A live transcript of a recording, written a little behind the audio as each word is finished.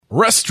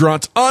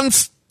Restaurant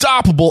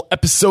Unstoppable,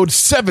 episode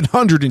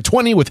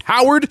 720 with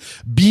Howard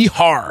B.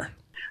 Haar.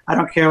 I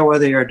don't care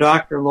whether you're a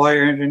doctor,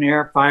 lawyer,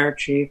 engineer, fire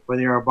chief,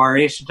 whether you're a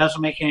barista. It doesn't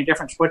make any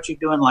difference what you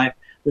do in life.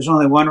 There's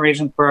only one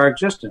reason for our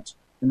existence,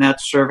 and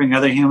that's serving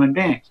other human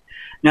beings.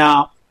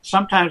 Now,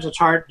 sometimes it's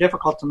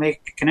difficult to make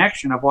a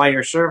connection of why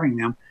you're serving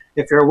them.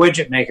 If you're a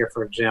widget maker,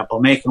 for example,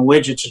 making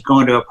widgets is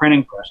going to a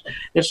printing press.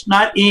 It's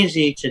not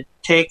easy to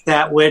take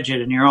that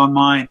widget in your own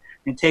mind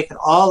and take it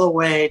all the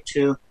way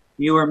to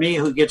you or me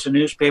who gets a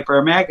newspaper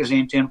or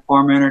magazine to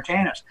inform or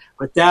entertain us.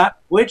 But that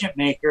widget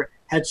maker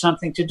had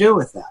something to do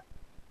with that.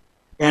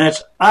 And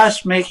it's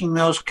us making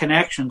those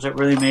connections that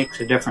really makes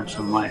a difference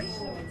in life.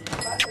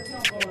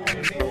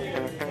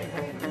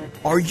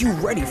 Are you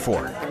ready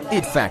for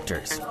it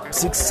factors,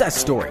 success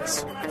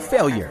stories,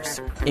 failures,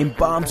 and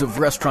bombs of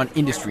restaurant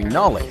industry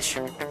knowledge?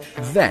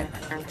 Then,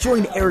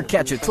 join Eric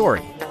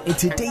Cacciatore and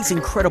today's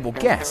incredible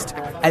guest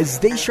as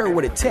they share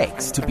what it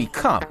takes to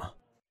become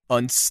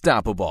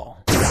unstoppable.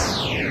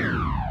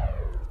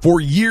 For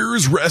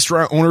years,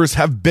 restaurant owners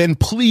have been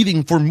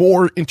pleading for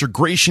more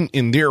integration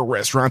in their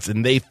restaurants,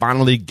 and they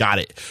finally got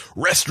it.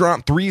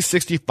 Restaurant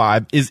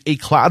 365 is a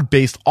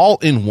cloud-based,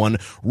 all-in-one,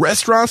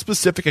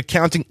 restaurant-specific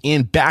accounting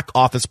and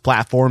back-office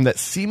platform that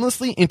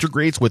seamlessly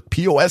integrates with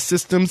POS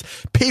systems,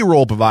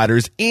 payroll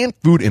providers, and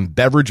food and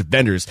beverage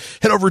vendors.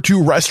 Head over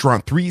to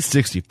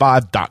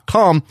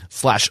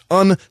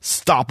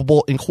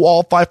restaurant365.com/unstoppable and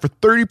qualify for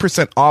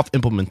 30% off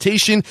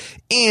implementation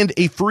and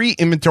a free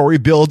inventory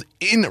build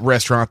in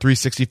Restaurant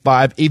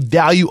 365, a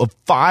value of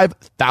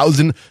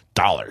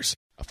 $5,000.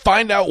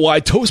 Find out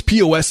why Toast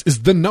POS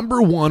is the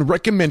 #1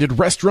 recommended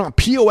restaurant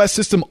POS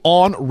system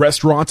on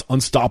Restaurant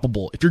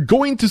Unstoppable. If you're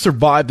going to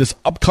survive this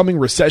upcoming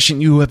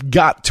recession, you have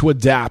got to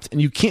adapt, and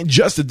you can't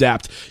just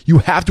adapt, you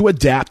have to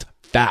adapt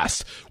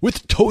fast.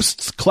 With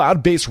Toast's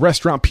cloud-based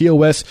restaurant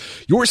POS,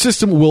 your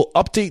system will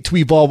update to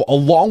evolve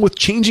along with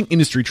changing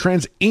industry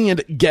trends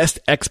and guest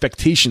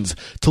expectations.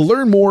 To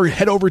learn more,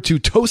 head over to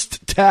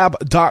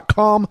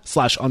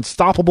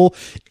toasttab.com/unstoppable.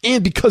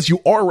 And because you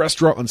are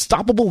Restaurant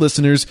Unstoppable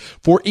listeners,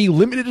 for a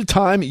limited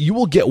time, you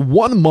will get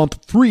 1 month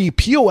free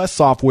POS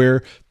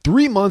software,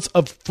 3 months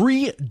of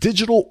free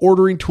digital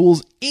ordering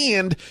tools,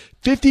 and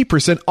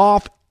 50%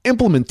 off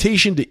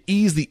implementation to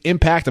ease the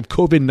impact of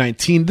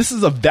COVID-19. This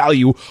is a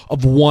value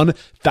of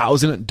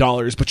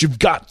 $1,000, but you've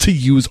got to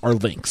use our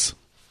links.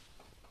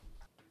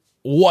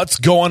 What's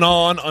going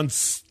on,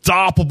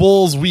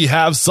 Unstoppables? We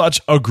have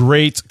such a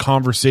great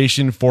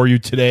conversation for you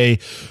today.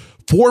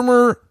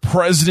 Former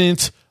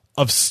president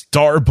of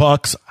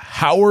Starbucks,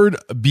 Howard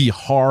B.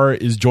 Haar,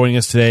 is joining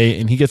us today,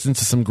 and he gets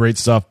into some great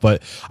stuff.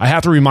 But I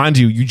have to remind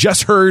you, you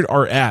just heard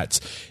our ads,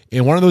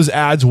 and one of those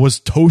ads was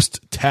Toast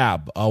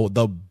Tab,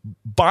 the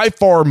by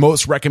far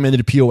most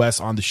recommended POS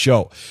on the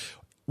show.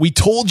 We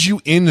told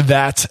you in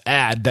that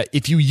ad that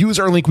if you use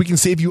our link, we can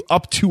save you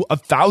up to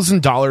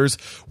 $1,000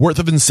 worth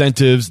of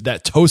incentives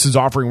that Toast is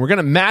offering. We're going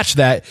to match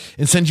that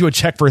and send you a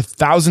check for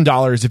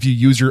 $1,000 if you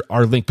use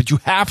our link. But you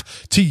have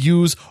to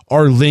use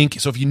our link.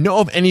 So if you know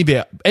of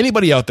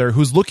anybody out there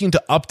who's looking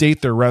to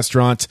update their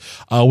restaurant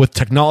with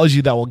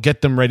technology that will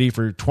get them ready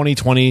for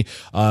 2020,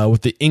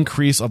 with the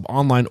increase of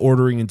online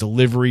ordering and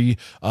delivery,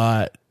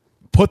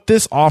 put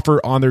this offer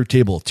on their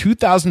table.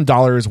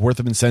 $2,000 worth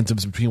of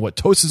incentives between what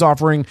Toast is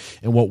offering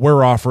and what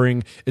we're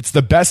offering. It's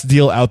the best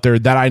deal out there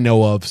that I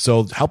know of.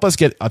 So help us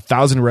get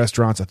 1,000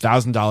 restaurants,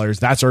 $1,000.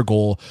 That's our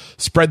goal.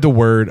 Spread the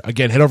word.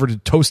 Again, head over to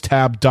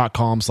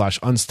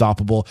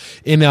toasttab.com/unstoppable.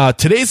 In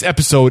today's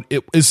episode,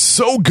 it is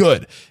so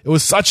good. It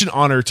was such an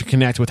honor to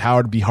connect with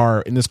Howard B.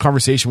 Haar. In this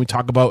conversation, we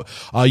talk about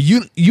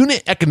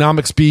unit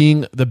economics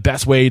being the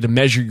best way to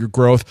measure your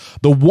growth.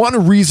 The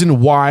one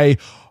reason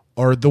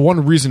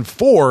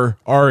for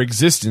our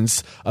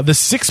existence, the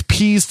 6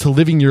 P's to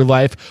living your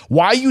life,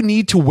 why you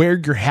need to wear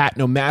your hat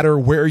no matter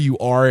where you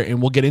are,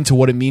 and we'll get into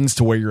what it means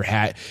to wear your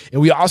hat.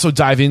 And we also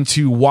dive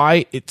into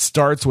why it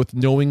starts with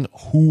knowing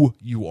who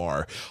you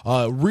are.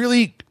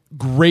 Really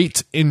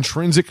great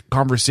intrinsic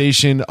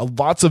conversation.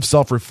 Lots of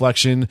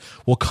self-reflection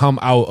will come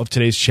out of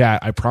today's chat.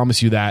 I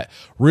promise you that.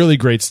 Really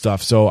great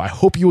stuff. So I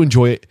hope you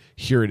enjoy it.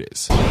 Here it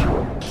is.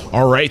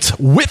 All right.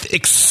 With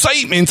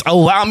excitement,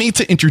 allow me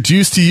to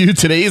introduce to you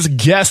today's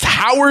guest,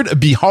 Howard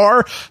B.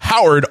 Haar.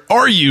 Howard,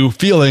 are you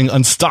feeling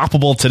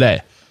unstoppable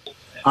today?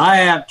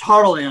 I am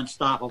totally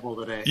unstoppable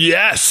today.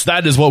 Yes,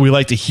 that is what we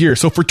like to hear.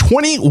 So for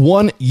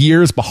 21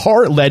 years,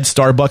 Bahar led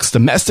Starbucks'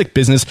 domestic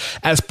business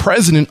as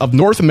president of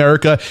North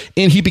America,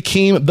 and he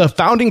became the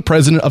founding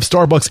president of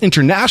Starbucks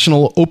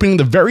International, opening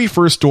the very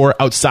first store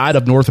outside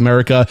of North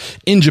America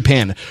in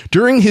Japan.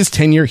 During his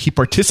tenure, he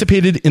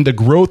participated in the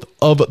growth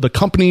of the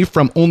company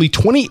from only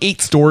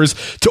 28 stores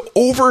to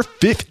over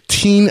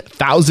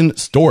 15,000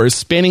 stores,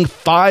 spanning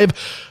 5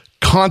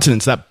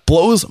 continents. That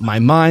blows my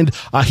mind.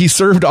 He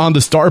served on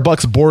the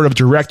Starbucks board of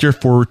directors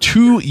for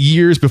 2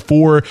 years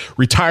before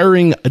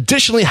retiring.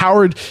 Additionally,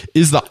 Howard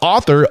is the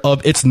author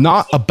of It's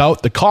Not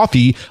About the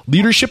Coffee,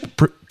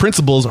 Leadership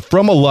principles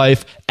from a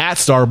life at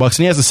Starbucks.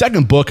 And he has a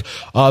second book,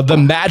 The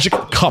Magic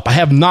Cup. I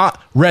have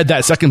not read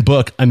that second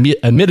book,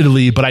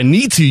 admittedly, but I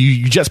need to.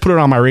 You just put it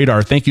on my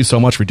radar. Thank you so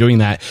much for doing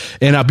that.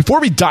 And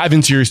before we dive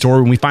into your story,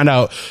 when we find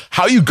out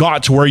how you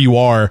got to where you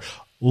are,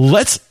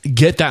 let's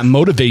get that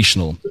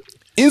motivational,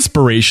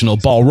 inspirational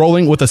ball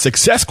rolling with a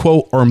success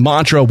quote or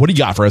mantra. What do you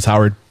got for us,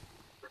 Howard?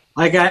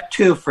 I got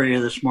two for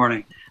you this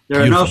morning. There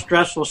Beautiful. are no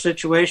stressful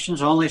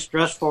situations, only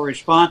stressful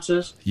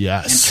responses.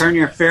 Yes. And turn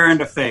your fear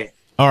into faith.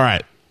 All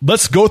right.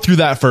 Let's go through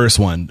that first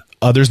one.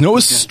 There's no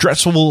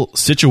stressful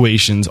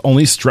situations,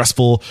 only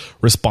stressful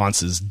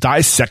responses.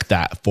 Dissect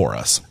that for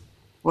us.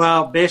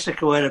 Well,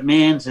 basically what it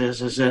means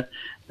is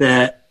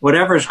that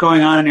whatever is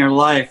going on in your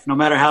life, no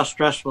matter how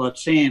stressful it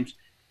seems,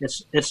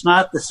 it's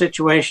not the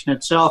situation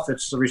itself,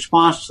 it's the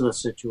response to the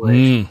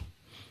situation.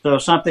 So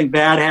if something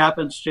bad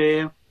happens to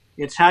you,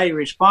 it's how you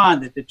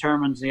respond that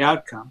determines the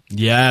outcome.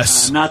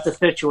 Yes. Not the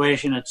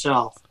situation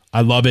itself.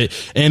 I love it.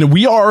 And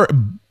we are,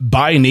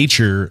 by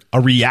nature,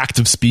 a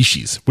reactive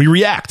species. We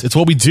react. It's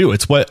what we do.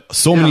 It's what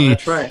so many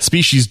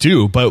species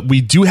do. But we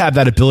do have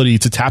that ability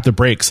to tap the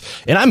brakes.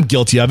 And I'm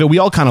guilty of it. We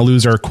all kind of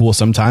lose our cool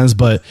sometimes.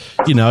 But,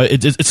 you know,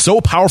 it's so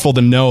powerful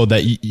to know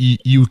that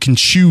you can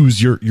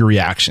choose your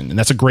reaction. And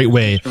that's a great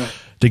way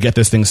to get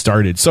this thing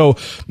started. So,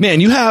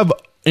 man, you have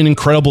an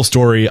incredible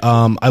story.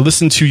 I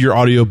listened to your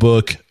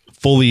audiobook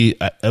fully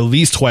at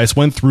least twice,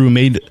 went through,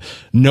 made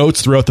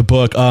notes throughout the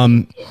book.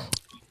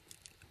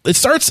 It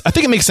starts, I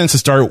think it makes sense to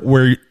start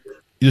where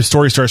the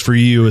story starts for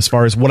you as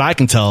far as what I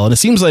can tell. And it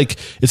seems like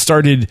it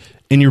started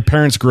in your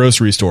parents'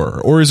 grocery store.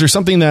 Or is there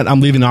something that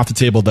I'm leaving off the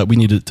table that we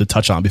need to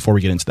touch on before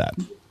we get into that?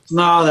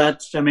 No,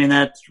 that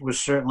was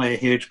certainly a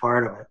huge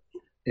part of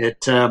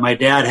it. My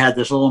dad had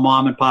this little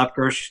mom and pop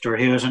grocery store.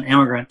 He was an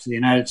immigrant to the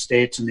United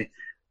States in the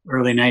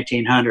early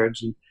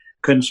 1900s and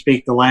couldn't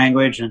speak the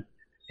language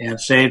and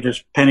saved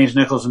his pennies,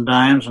 nickels, and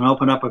dimes and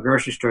opened up a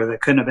grocery store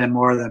that couldn't have been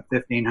more than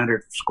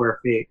 1,500 square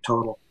feet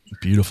total.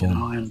 Beautiful. You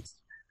know, and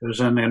it was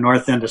in the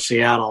north end of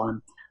Seattle.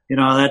 And, you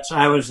know,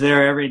 I was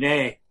there every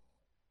day.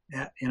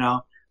 You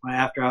know,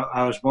 after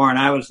I was born,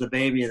 I was the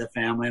baby of the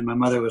family and my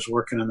mother was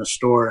working in the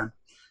store.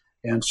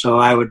 And so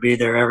I would be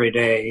there every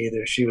day.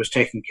 Either she was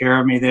taking care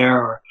of me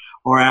there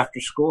or after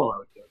school I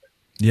would do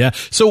it. Yeah.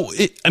 So,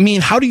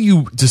 how do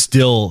you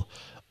distill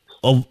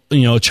a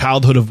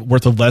childhood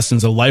worth of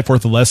lessons, a life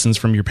worth of lessons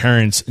from your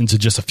parents into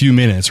just a few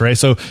minutes, right?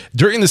 So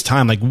during this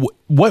time, like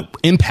what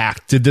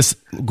impact did this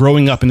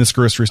growing up in this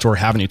grocery store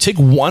have on you? Take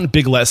one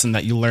big lesson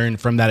that you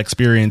learned from that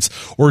experience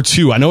or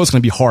two. I know it's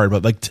going to be hard,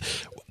 but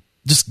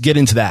just get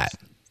into that.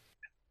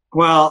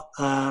 Well,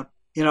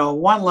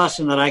 one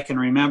lesson that I can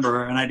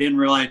remember, and I didn't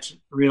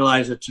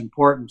realize its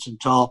importance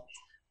until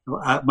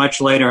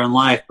much later in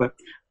life, but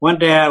one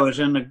day I was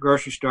in the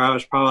grocery store. I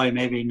was probably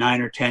maybe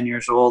 9 or 10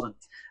 years old, and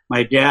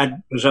my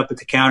dad was up at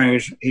the counter.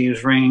 He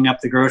was ringing up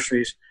the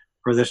groceries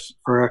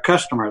for a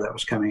customer that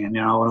was coming in,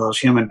 one of those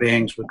human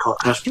beings we call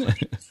customers.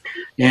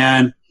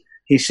 And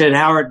he said,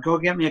 "Howard, go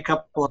get me a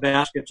couple of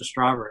baskets of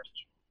strawberries."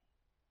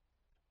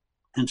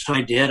 And so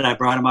I did. I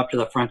brought him up to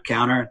the front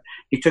counter.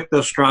 He took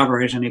those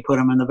strawberries and he put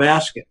them in the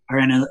basket or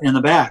in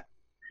the bag.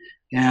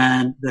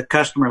 And the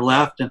customer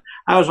left. And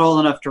I was old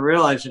enough to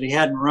realize that he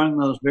hadn't rung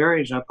those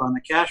berries up on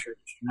the cash register.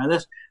 Now,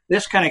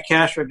 this kind of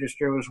cash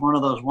register was one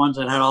of those ones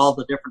that had all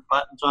the different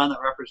buttons on that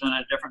represented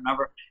a different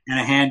number and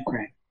a hand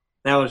crank.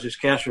 That was his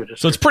cash register.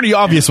 So it's pretty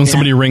obvious when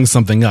somebody rings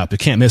something up. You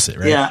can't miss it,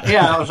 right?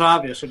 Yeah, it was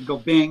obvious. It'd go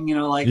bing,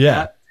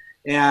 that.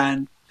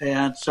 And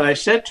so I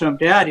said to him,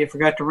 "Dad, you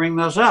forgot to ring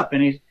those up."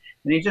 And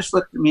he just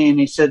looked at me and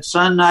he said,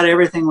 "Son, not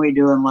everything we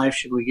do in life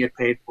should we get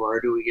paid for,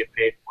 or do we get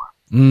paid for?"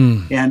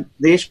 And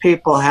these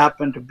people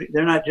happen to be,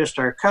 they're not just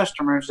our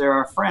customers, they're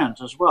our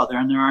friends as well. They're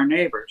our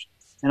neighbors.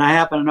 And I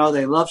happen to know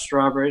they love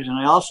strawberries, and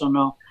I also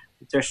know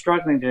that they're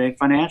struggling today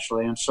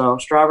financially. And so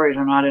strawberries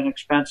are not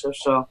inexpensive.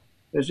 So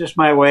it was just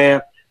my way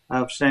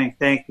of saying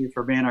thank you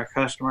for being our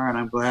customer, and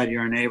I'm glad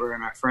you're a neighbor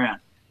and our friend.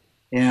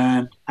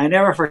 And I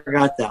never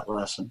forgot that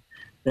lesson,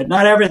 that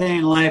not everything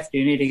in life do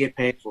you need to get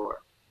paid for.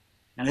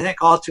 And I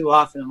think all too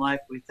often in life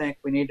we think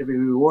we need to be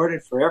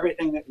rewarded for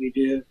everything that we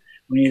do.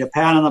 We need a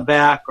pat on the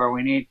back, or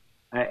we need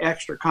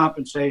extra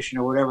compensation,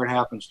 or whatever it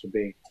happens to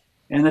be.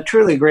 And the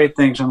truly great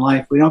things in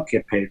life we don't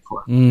get paid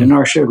for, and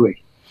nor should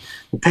we.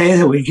 The pay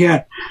that we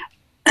get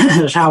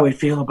is how we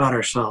feel about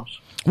ourselves.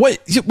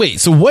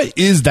 So what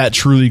is that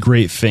truly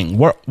great thing?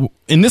 What,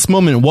 in this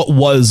moment, what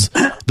was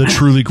the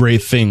truly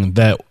great thing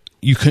that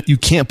you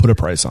can't put a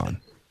price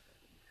on?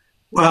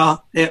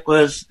 Well, it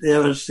was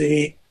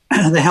the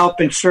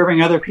helping,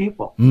 serving other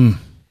people.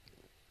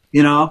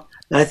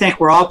 I think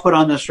we're all put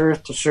on this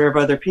earth to serve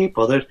other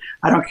people.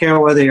 I don't care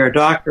whether you're a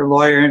doctor,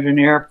 lawyer,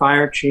 engineer,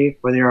 fire chief,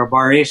 whether you're a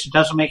barista. It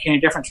doesn't make any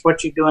difference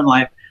what you do in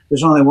life.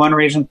 There's only one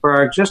reason for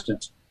our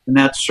existence, and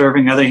that's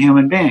serving other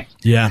human beings.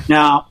 Yeah.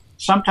 Now,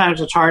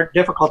 sometimes it's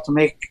difficult to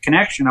make a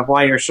connection of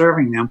why you're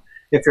serving them.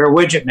 If you're a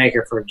widget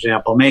maker, for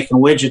example, making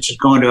widgets is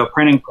going to a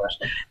printing press.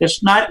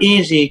 It's not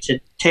easy to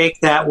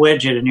take that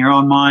widget in your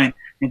own mind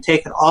and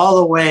take it all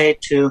the way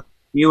to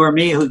you or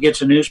me who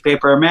gets a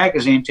newspaper or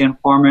magazine to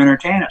inform or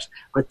entertain us.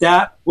 But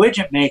that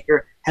widget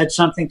maker had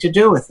something to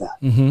do with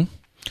that. Mm-hmm.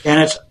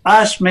 And it's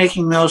us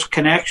making those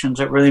connections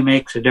that really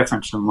makes a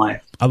difference in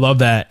life. I love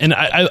that. And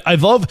I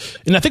love,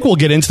 and I think we'll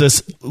get into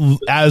this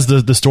as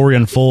the story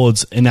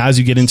unfolds and as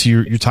you get into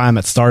your time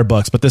at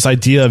Starbucks, but this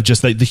idea of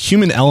just the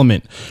human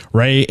element,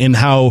 right? And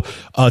how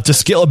to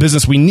scale a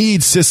business, we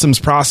need systems,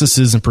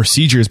 processes, and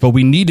procedures, but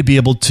we need to be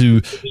able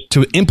to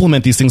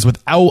implement these things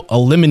without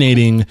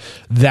eliminating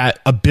that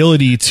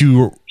ability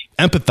to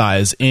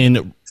empathize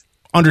and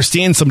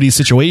understand somebody's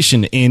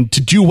situation and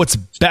to do what's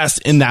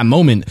best in that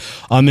moment.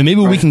 And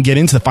maybe we can get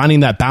into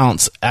finding that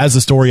balance as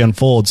the story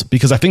unfolds,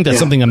 because I think that's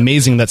something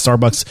amazing that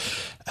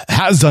Starbucks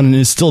has done and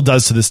it still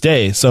does to this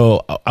day.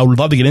 So I would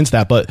love to get into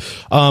that. But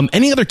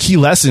any other key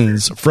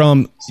lessons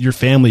from your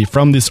family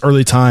from this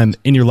early time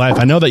in your life?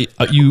 I know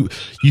that you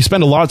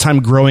spend a lot of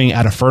time growing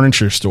at a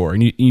furniture store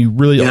and you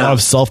really a lot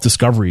of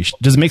self-discovery.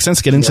 Does it make sense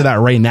to get into that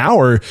right now,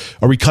 or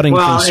are we cutting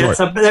things short?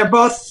 They're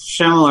both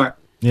similar.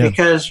 Yeah.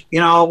 Because,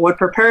 what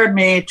prepared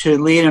me to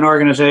lead an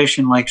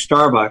organization like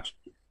Starbucks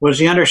was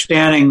the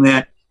understanding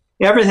that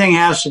everything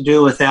has to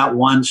do with that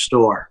one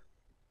store,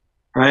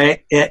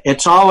 right?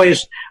 It's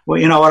always,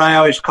 what I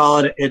always call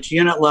it, it's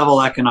unit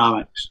level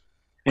economics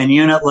and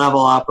unit level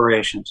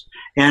operations.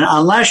 And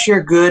unless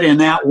you're good in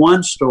that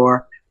one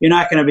store, you're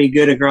not going to be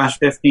good across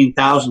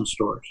 15,000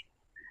 stores.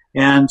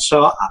 And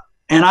so,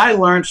 and I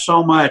learned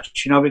so much,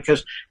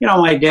 because,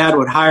 my dad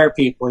would hire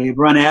people. He'd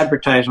run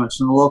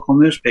advertisements in the local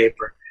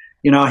newspaper.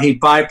 He'd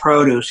buy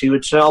produce. He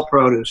would sell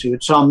produce. He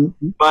would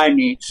buy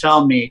meat,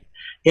 sell meat.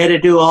 He had to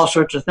do all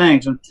sorts of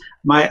things. And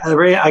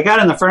I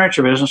got in the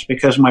furniture business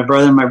because my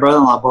brother and my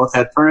brother-in-law both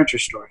had furniture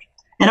stores.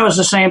 And it was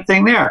the same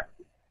thing there.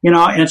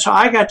 And so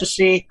I got to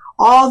see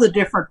all the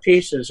different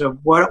pieces of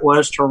what it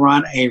was to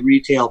run a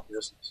retail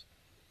business.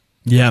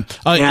 Yeah.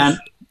 And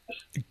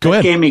go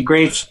ahead. It gave me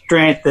great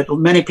strength that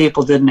many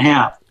people didn't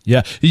have.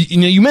 Yeah.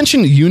 You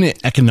mentioned unit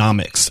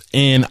economics,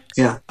 and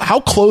how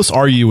close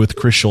are you with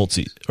Chris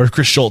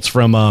Schultz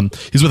from,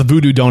 he's with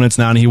Voodoo Donuts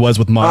now and he was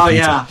with Mug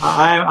Pizza. Yeah.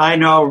 I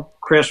know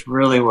Chris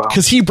really well.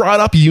 Because he brought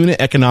up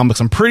unit economics.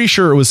 I'm pretty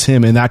sure it was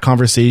him in that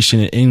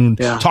conversation and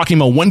talking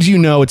about when do you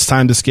know it's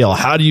time to scale?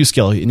 How do you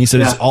scale? And he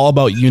said it's all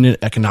about unit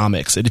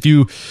economics. And if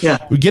you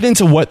we get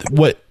into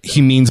what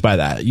he means by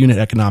that, unit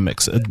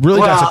economics,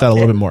 really dissect that a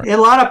little bit more. A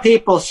lot of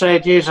people say,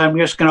 geez, I'm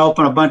just going to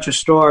open a bunch of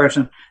stores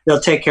and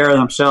they'll take care of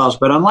themselves.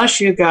 But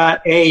unless you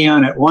got a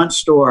unit, one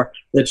store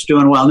that's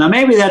doing well. Now,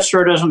 maybe that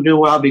store doesn't do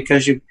well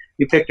because you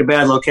picked a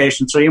bad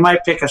location, so you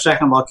might pick a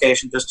second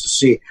location just to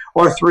see,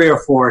 or 3 or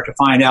 4 to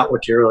find out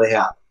what you really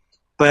have.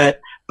 But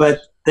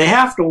they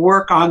have to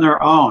work on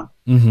their own.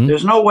 Mm-hmm.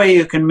 There's no way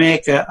you can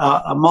make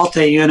a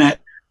multi-unit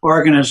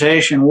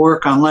organization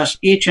work unless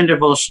each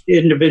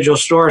individual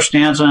store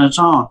stands on its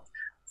own.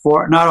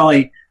 For not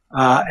only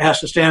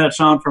has to stand on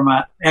its own from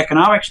an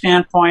economic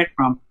standpoint,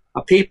 from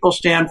a people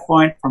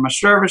standpoint, from a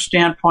service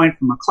standpoint,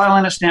 from a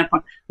cleanliness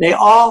standpoint, they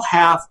all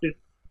have to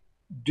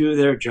do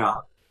their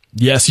job.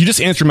 Yes, you just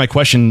answered my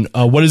question.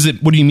 What is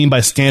it? What do you mean by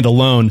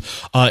standalone?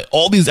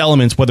 All these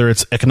elements, whether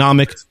it's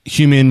economic,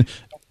 human,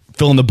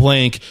 fill in the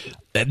blank,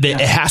 it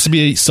has to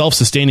be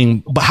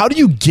self-sustaining. But how do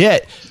you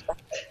get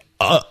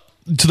to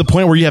the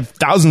point where you have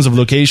thousands of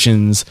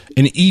locations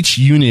and each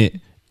unit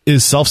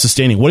is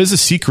self-sustaining? What is the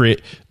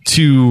secret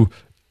to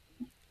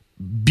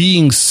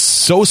being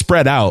so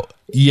spread out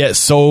yet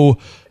so,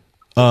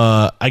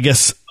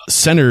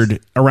 centered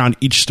around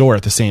each store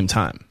at the same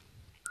time?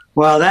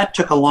 Well, that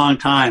took a long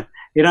time.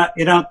 You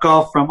don't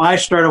go from, I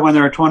started when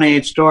there were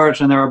 28 stores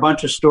and there were a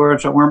bunch of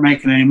stores that weren't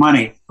making any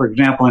money, for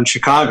example, in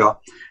Chicago.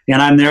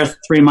 And I'm there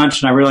 3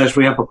 months and I realized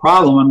we have a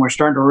problem and we're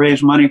starting to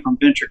raise money from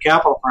venture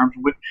capital firms.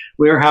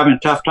 We were having a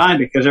tough time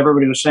because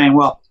everybody was saying,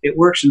 well, it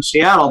works in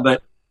Seattle,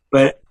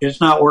 but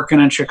it's not working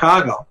in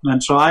Chicago.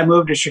 And so I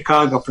moved to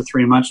Chicago for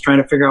 3 months trying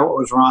to figure out what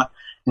was wrong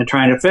and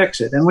trying to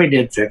fix it. And we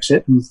did fix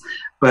it.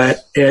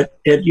 But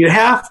you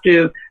have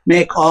to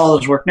make all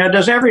those work. Now,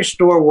 does every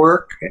store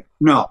work?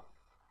 No.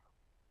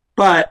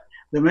 But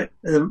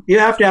you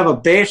have to have a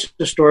base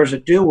of stores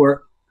that do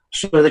work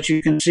so that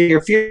you can see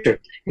your future.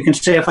 You can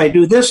say, if I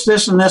do this,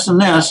 this, and this,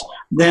 and this,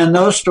 then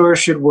those stores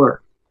should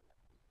work.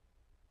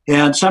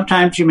 And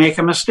sometimes you make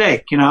a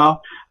mistake,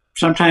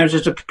 Sometimes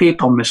it's a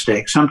people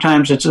mistake.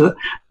 Sometimes it's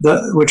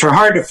which are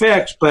hard to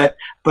fix, but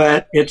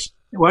it's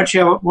once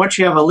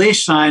you have a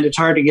lease signed, it's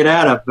hard to get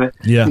out of. But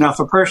if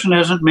a person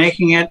isn't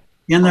making it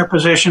in their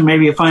position,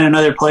 maybe you find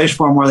another place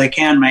for them where they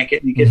can make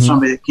it, and you get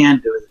somebody that can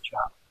do the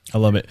job. I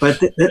love it. But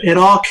it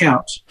all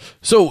counts.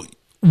 So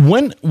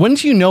when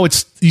do you know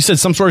you said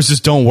some stores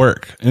just don't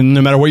work, and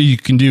no matter what you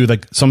can do,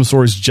 like some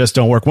stores just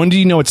don't work. When do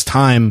you know it's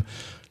time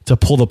to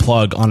pull the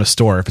plug on a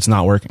store if it's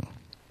not working?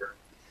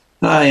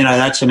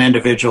 That's an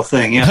individual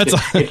thing.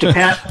 It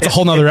depends. It's a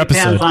whole nother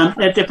episode.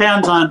 It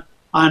depends on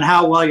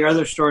how well your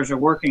other stores are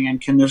working, and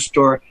can this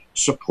store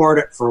support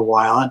it for a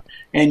while.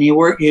 And you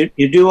work, you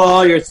do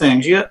all your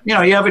things. You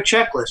have a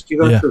checklist. You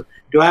go through.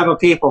 Do I have a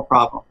people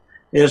problem?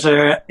 Is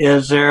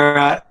there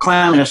a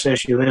cleanliness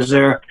issue? Is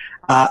there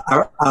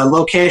a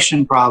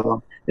location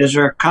problem? Is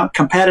there a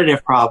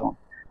competitive problem?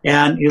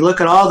 And you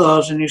look at all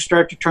those and you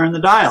start to turn the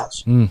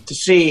dials to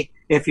see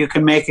if you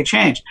can make a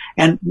change.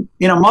 And,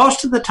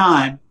 most of the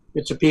time,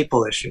 it's a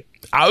people issue.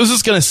 I was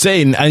just going to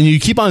say, and you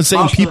keep on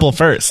saying people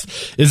first.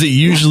 Is it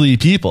usually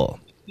people?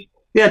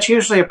 Yeah, it's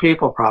usually a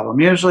people problem.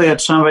 Usually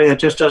it's somebody that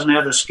just doesn't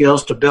have the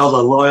skills to build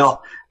a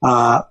loyal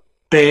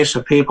base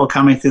of people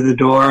coming through the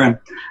door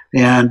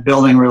and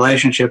building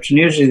relationships. And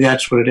usually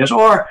that's what it is.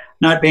 Or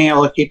not being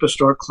able to keep a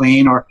store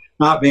clean, or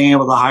not being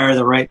able to hire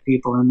the right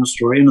people in the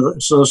store.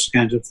 It's those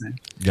kinds of things.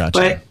 Gotcha.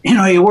 But,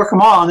 you work them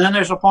all. And then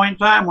there's a point in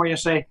time where you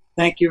say,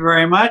 thank you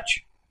very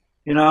much.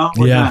 We're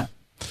done.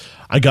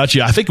 I got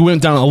you. I think we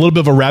went down a little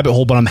bit of a rabbit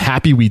hole, but I'm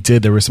happy we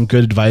did. There was some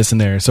good advice in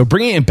there. So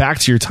bringing it back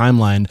to your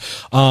timeline,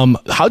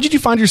 how did you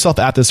find yourself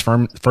at this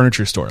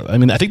furniture store? I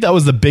mean, I think that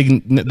was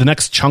the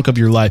next chunk of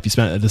your life you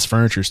spent at this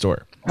furniture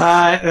store.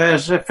 It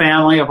was a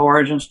family of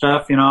origin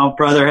stuff.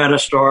 Brother had a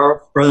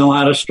store, brother-in-law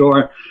had a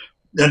store.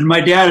 And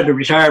my dad had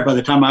retired by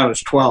the time I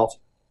was 12.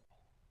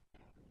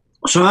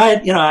 So I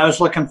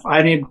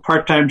needed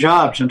part-time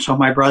jobs. And so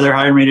my brother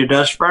hired me to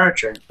dust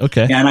furniture.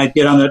 Okay. And I'd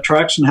get on the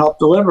trucks and help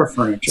deliver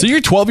furniture. So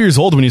you're 12 years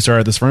old when you started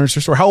at this furniture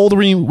store. How old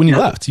were you when you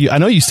left? I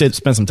know you spent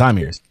some time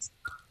here.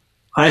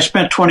 I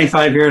spent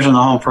 25 years in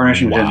the home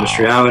furnishings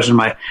industry. I was in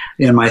my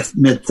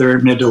mid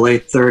to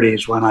late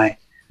 30s when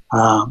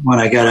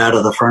I got out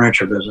of the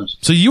furniture business.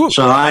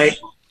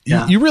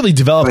 You really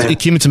developed. It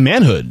came into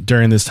manhood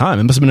during this time.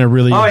 It must have been a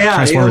really you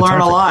learn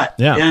a lot.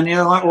 Yeah,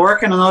 and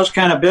working in those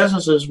kind of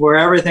businesses where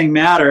everything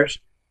matters.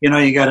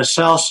 You got to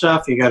sell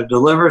stuff, you got to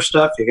deliver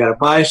stuff, you got to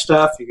buy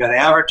stuff, you got to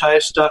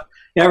advertise stuff.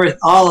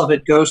 All of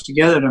it goes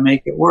together to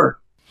make it work.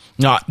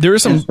 No, there are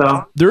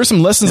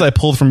some lessons I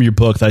pulled from your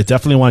book that I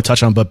definitely want to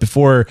touch on. But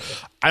before,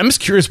 I'm just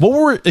curious,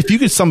 if you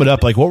could sum it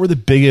up, like what were the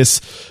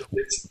biggest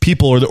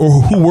people or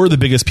who were the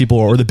biggest people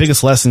or the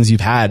biggest lessons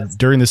you've had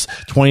during this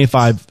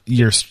 25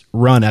 years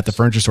run at the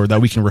furniture store that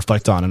we can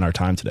reflect on in our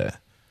time today?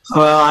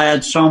 Well, I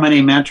had so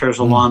many mentors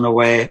along the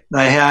way.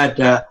 I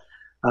had,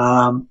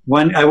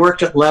 when I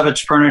worked at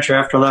Levitt's Furniture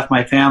after I left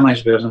my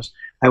family's business,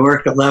 I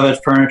worked at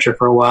Levitt's Furniture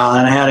for a while,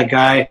 and I had a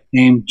guy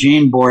named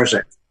Gene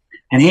Borzik.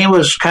 And he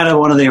was kind of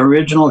one of the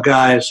original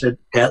guys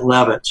at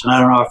Levitt's. And I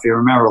don't know if you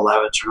remember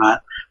Levitt's or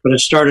not, but it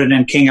started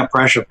in King of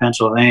Prussia,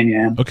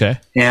 Pennsylvania. Okay.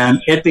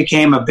 And it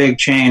became a big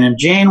chain. And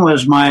Gene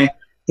was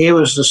he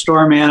was the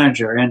store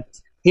manager. And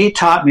he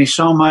taught me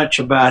so much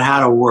about how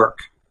to work.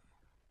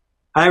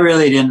 I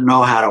really didn't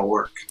know how to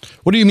work.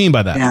 What do you mean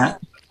by that?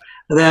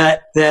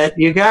 That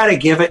you got to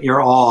give it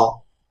your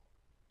all,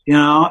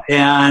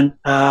 and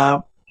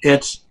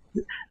it's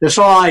this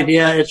whole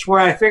idea. It's where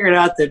I figured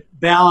out that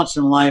balance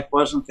in life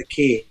wasn't the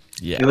key.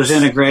 Yes. It was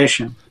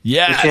integration.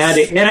 Yes.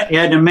 You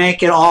had to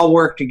make it all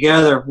work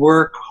together,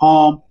 work,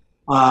 home,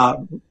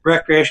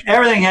 recreation.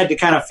 Everything had to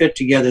kind of fit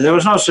together. There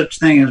was no such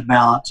thing as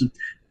balance. And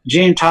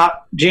Gene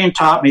taught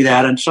me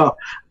that. And so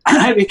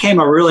I became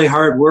a really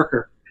hard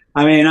worker.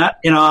 I mean,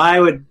 I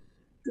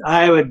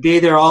would be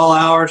there all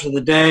hours of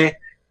the day.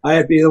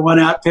 I'd be the one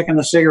out picking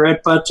the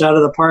cigarette butts out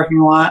of the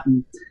parking lot.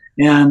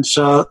 And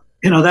so,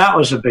 that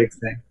was a big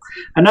thing.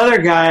 Another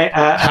guy,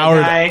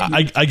 Howard,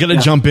 I got to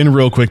jump in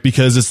real quick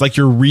because it's like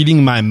you're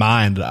reading my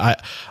mind.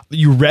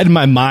 You read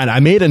my mind.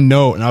 I made a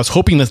note and I was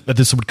hoping that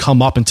this would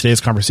come up in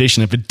today's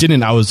conversation. If it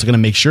didn't, I was going to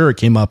make sure it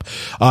came up.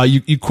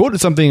 You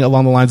quoted something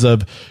along the lines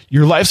of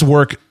your life's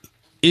work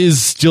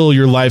is still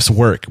your life's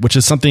work, which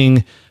is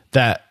something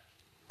that,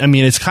 I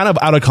mean, it's kind of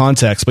out of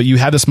context, but you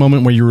had this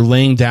moment where you were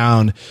laying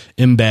down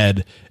in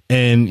bed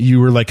and you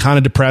were like kind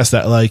of depressed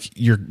that like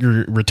you're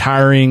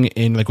retiring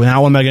and like, well,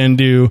 now what am I going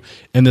to do?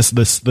 And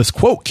this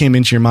quote came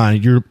into your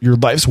mind. Your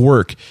life's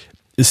work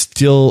is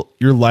still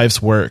your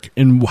life's work.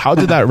 And how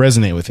did that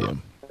resonate with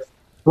you?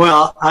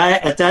 Well,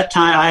 at that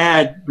time I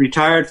had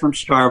retired from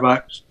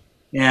Starbucks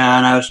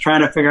and I was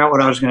trying to figure out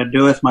what I was going to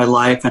do with my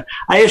life. And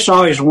I used to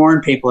always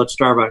warn people at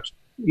Starbucks,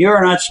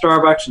 you're not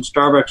Starbucks and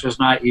Starbucks is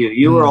not you.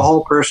 You were a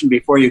whole person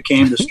before you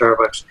came to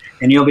Starbucks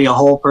and you'll be a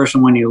whole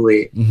person when you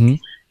leave. Mm-hmm.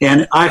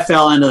 And I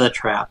fell into the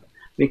trap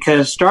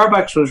because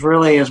Starbucks was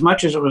really, as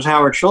much as it was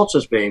Howard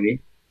Schultz's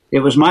baby, it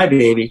was my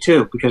baby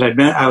too, because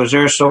I was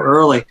there so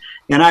early,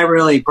 and I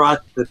really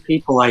brought the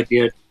people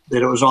idea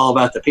that it was all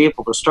about the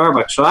people to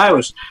Starbucks. So I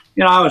was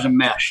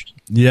enmeshed.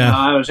 Yeah,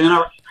 I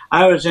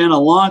was in a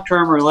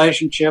long-term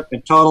relationship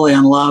and totally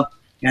in love,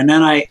 and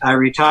then I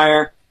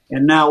retire,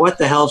 and now what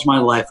the hell's my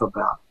life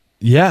about?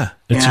 Yeah,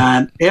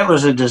 and it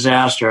was a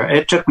disaster.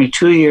 It took me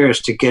 2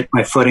 years to get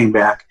my footing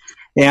back.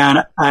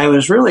 And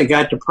I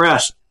got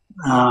depressed.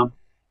 And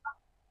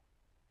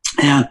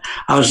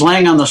I was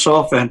laying on the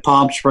sofa in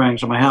Palm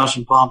Springs, in my house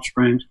in Palm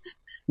Springs.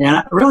 And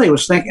I really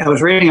was I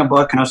was reading a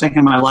book and I was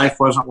thinking my life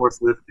wasn't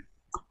worth living.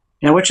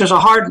 Which is a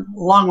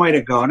long way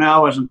to go. Now I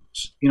wasn't,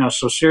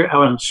 so serious. I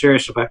wasn't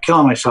serious about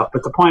killing myself.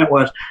 But the point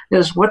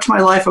is what's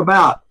my life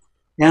about?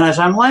 And as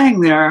I'm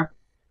laying there,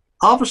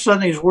 all of a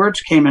sudden these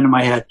words came into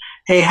my head.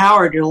 Hey,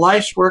 Howard, your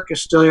life's work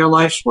is still your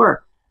life's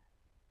work.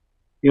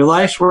 Your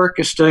life's work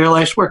is still your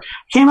life's work.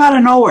 Came out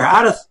of nowhere,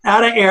 out of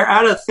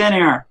thin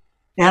air.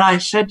 And I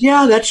said,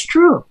 yeah, that's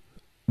true.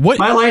 What?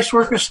 My life's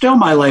work is still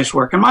my life's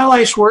work. And my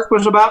life's work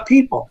was about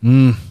people.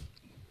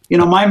 You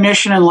know, my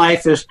mission in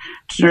life is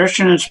to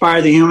nurture and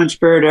inspire the human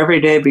spirit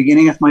every day,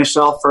 beginning with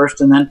myself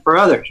first and then for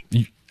others.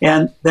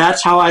 And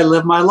that's how I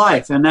live my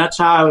life. And that's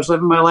how I was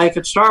living my life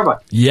at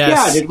Starbucks.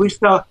 Yes. Yeah,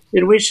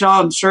 did we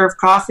sell and serve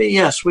coffee?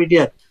 Yes, we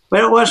did. But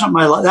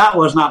that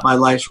was not my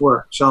life's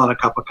work, selling a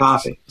cup of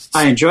coffee.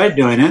 I enjoyed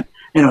doing it,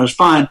 and it was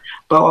fun.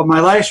 But what my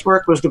life's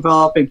work was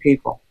developing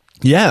people.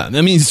 Yeah.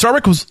 I mean,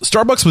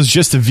 Starbucks was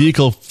just a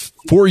vehicle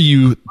for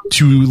you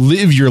to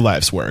live your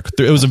life's work.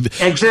 It was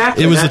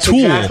a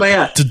tool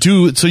to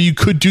do, so you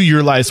could do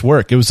your life's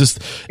work. It was just,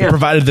 it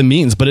provided the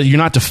means, but you're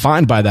not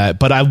defined by that.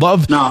 But I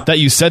love that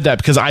you said that,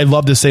 because I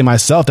love to say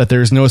myself that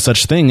there's no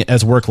such thing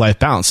as work-life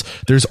balance.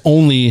 There's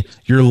only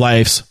your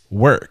life's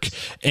work.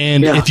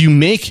 And if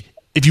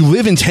you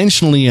live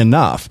intentionally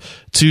enough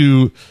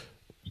to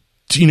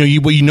you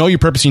know your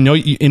purpose, and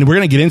we're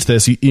going to get into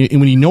this.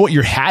 When you know what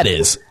your hat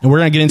is, and we're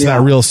going to get into that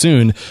real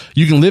soon,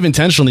 you can live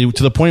intentionally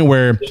to the point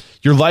where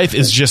your life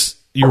is just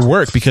your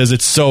work, because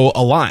it's so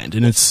aligned,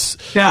 and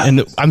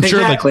and I'm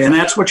sure and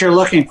that's what you're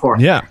looking for.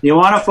 Yeah, you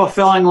want a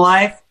fulfilling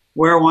life,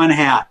 wear one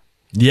hat.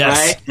 Yes.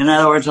 Right? In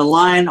other words,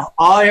 align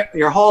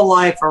your whole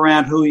life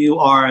around who you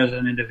are as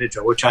an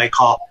individual, which I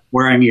call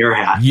wearing your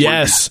hat.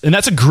 Yes. And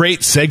that's a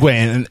great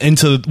segue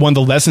into one of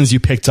the lessons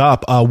you picked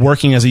up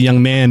working as a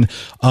young man.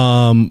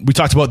 We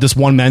talked about this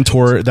one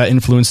mentor that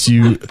influenced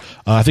you.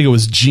 I think it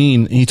was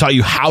Gene, and he taught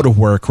you how to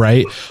work,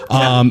 right?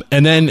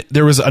 And then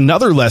there was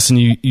another lesson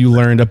you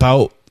learned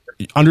about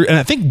and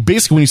I think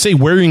basically when you say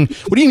wearing,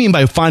 what do you mean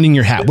by finding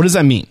your hat? What does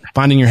that mean?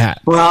 Finding your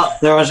hat? Well,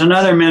 there was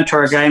another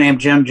mentor, a guy named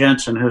Jim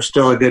Jensen, who's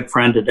still a good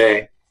friend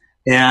today.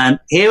 And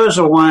he was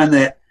the one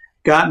that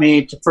got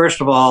me to,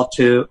 first of all,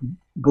 to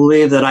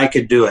believe that I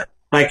could do it.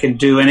 I could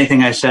do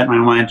anything I set my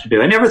mind to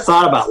do. I never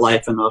thought about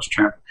life in those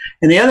terms.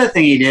 And the other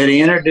thing he did,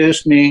 he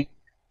introduced me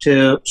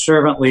to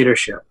servant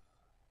leadership.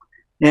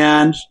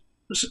 And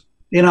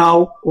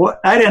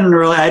I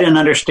didn't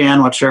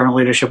understand what servant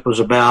leadership was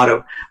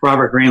about.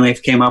 Robert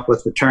Greenleaf came up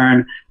with the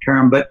term,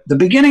 but the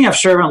beginning of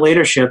servant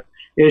leadership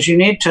is you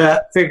need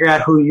to figure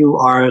out who you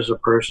are as a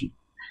person.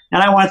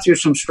 And I went through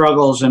some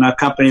struggles in a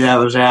company that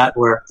I was at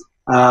where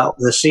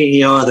the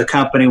CEO of the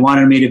company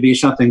wanted me to be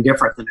something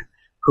different than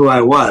who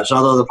I was.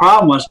 Although the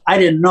problem was I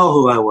didn't know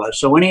who I was.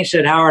 So when he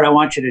said, Howard, I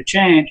want you to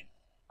change,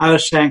 I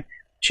was saying,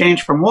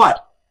 change from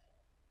what?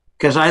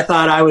 Because I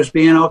thought I was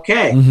being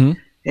okay. Mm-hmm.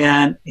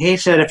 And he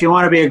said, if you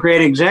want to be a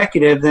great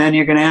executive, then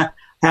you're going to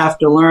have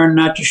to learn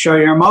not to show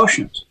your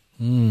emotions.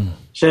 And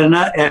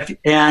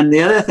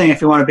the other thing,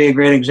 if you want to be a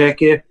great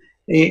executive,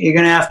 you're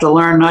going to have to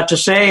learn not to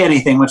say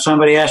anything when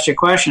somebody asks you a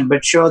question,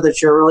 but show that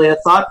you're really a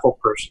thoughtful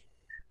person,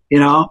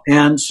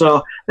 And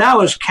so that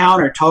was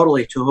counter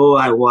totally to who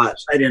I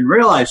was. I didn't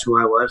realize who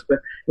I was, but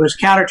it was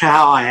counter to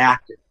how I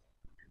acted.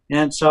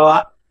 And so,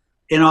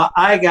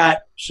 I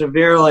got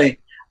severely,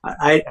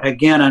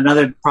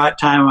 another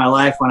time in my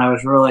life when I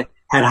was really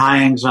had high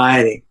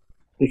anxiety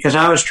because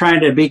I was trying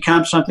to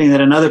become something that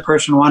another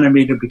person wanted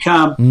me to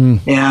become.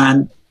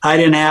 And I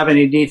didn't have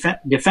any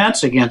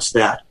defense against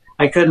that.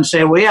 I couldn't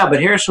say, well, yeah,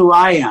 but here's who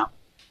I am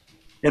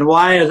and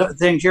why are the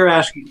things you're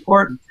asking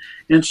important.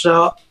 And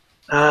so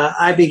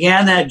I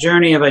began that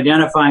journey of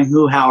identifying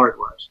who Howard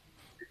was.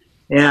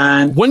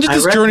 And when did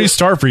this journey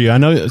start for you? I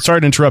know,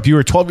 sorry to interrupt. You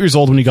were 12 years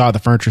old when you got at the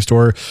furniture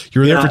store.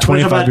 You were there for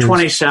 25 years. I was about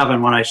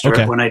 27 when I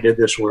started, when I did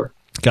this work.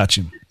 Got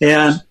you.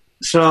 And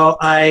so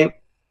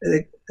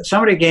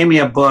somebody gave me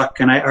a book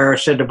or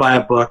said to buy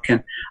a book,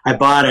 and I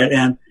bought it.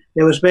 And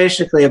it was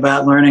basically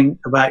about learning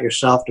about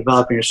yourself,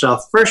 developing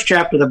yourself. First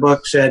chapter of the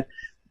book said,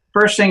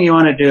 first thing you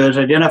want to do is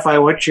identify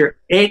what your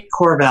 8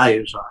 core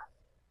values are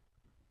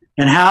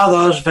and how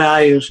those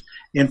values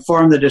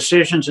inform the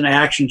decisions and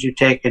actions you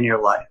take in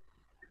your life.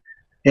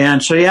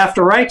 And so you have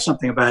to write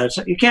something about it.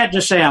 So you can't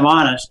just say, I'm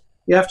honest.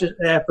 You have to,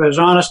 if it was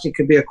honesty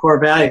could be a core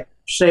value,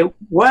 say,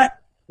 what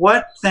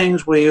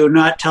things will you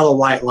not tell a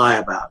white lie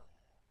about?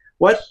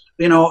 What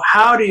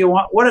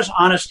does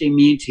honesty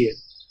mean to you?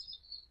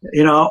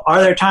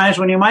 Are there times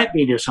when you might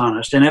be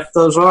dishonest? And if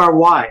those are,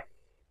 why?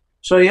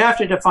 So you have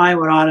to define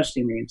what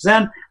honesty means.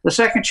 Then the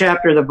second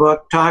chapter of the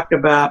book talked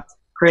about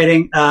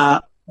creating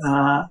a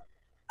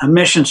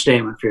mission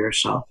statement for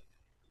yourself.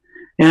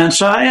 And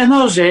so in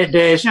those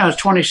days, I was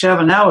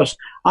 27, that was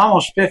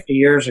almost 50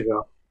 years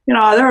ago.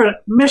 There were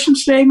mission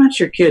statements,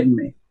 you're kidding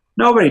me.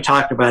 Nobody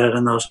talked about it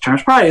in those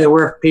terms. Probably there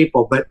were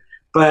people, but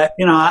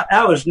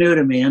that was new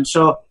to me. And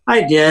so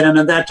I did. And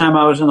at that time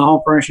I was in the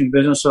home furnishing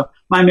business. So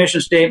my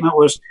mission statement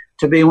was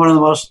to be one of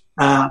the most,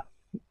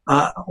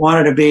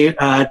 wanted to be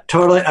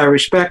totally a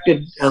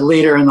respected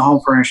leader in the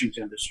home furnishings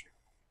industry.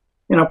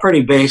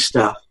 Pretty base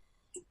stuff.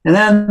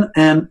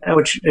 And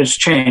which has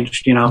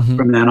changed,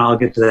 from then. I'll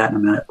get to that in a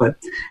minute.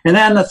 And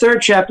then the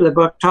third chapter of the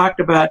book talked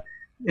about,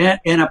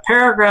 in a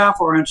paragraph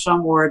or in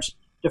some words,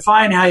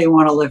 define how you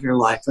want to live your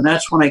life. And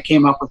that's when I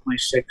came up with my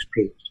 6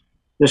 Ps.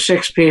 The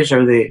 6 Ps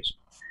are these.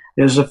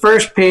 The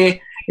first P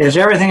is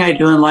everything I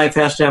do in life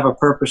has to have a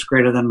purpose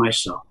greater than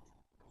myself.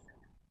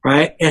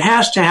 right? It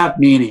has to have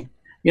meaning.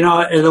 You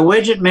know, the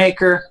widget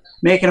maker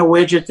making a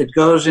widget that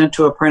goes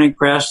into a printing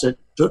press and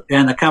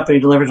the company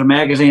delivers a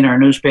magazine or a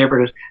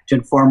newspaper to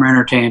inform or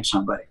entertain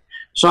somebody.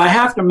 So I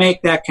have to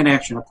make that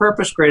connection, a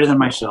purpose greater than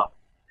myself.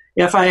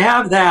 If I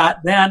have that,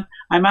 then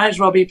I might as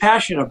well be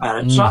passionate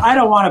about it. So I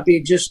don't want to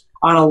be just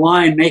on a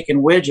line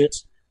making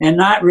widgets and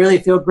not really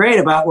feel great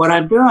about what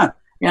I'm doing.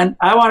 And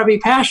I want to be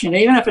passionate,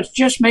 even if it's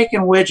just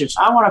making widgets.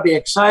 I want to be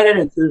excited,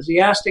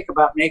 enthusiastic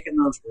about making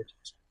those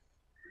widgets.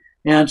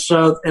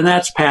 And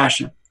that's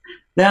passion.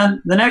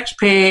 Then the next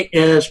P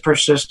is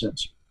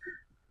persistence.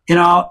 You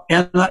know,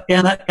 in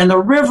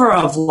the river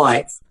of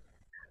life,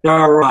 there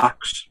are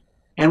rocks,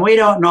 and we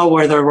don't know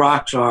where the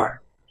rocks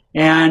are.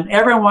 And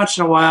every once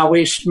in a while,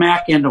 we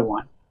smack into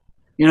one.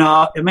 You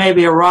know, it may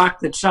be a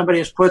rock that somebody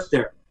has put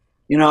there.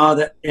 You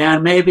know,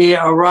 and maybe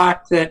a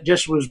rock that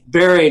just was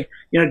buried,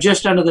 you know,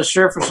 just under the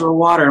surface of the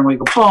water, and we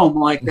go boom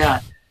like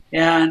that.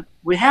 And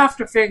we have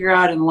to figure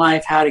out in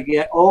life how to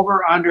get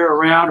over, under,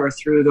 around, or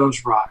through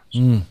those rocks,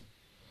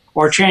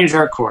 or change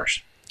our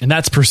course. And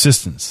that's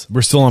persistence.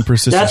 We're still on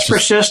persistence. That's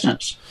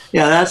persistence.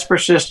 Yeah, that's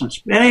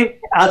persistence.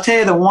 I'll tell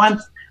you the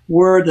one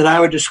word that I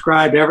would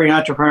describe every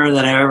entrepreneur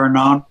that I've ever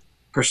known: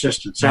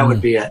 persistence. That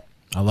would be it.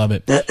 I love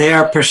it. That they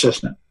are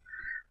persistent.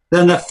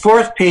 Then the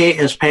fourth P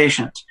is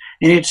patience.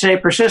 And you'd say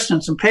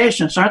persistence and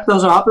patience, aren't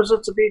those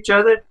opposites of each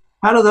other?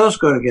 How do those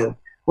go together?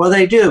 Well,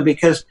 they do,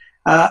 because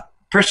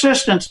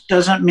persistence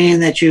doesn't mean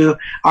that you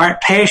aren't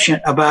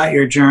patient about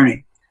your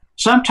journey.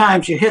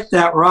 Sometimes you hit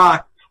that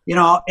rock, you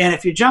know, and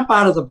if you jump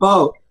out of the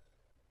boat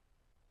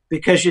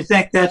because you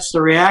think that's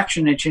the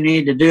reaction that you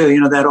need to do, you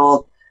know, that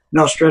old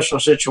no stressful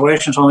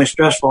situations, only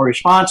stressful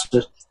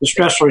responses. The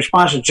stressful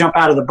response is jump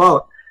out of the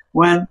boat.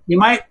 When you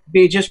might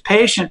be just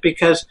patient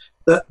because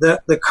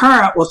the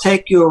current will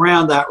take you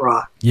around that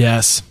rock.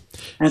 Yes.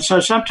 And so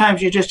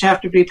sometimes you just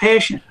have to be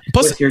patient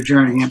with your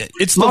journey. And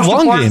it's the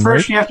long game, right?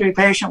 Person you have to be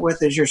patient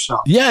with is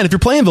yourself. Yeah, and if you're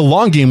playing the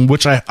long game,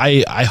 which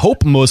I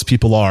hope most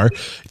people are,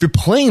 if you're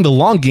playing the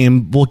long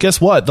game, well, guess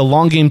what? The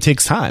long game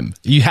takes time.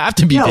 You have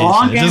to be patient. The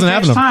long game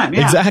takes time.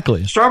 Yeah.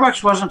 Exactly.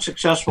 Starbucks wasn't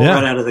successful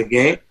right out of the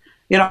gate.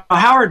 You know,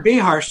 Howard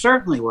Behar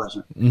certainly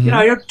wasn't. Mm-hmm. You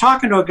know, you're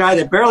talking to a guy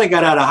that barely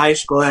got out of high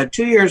school, had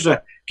 2 years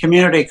of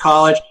community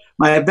college.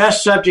 My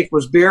best subject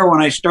was beer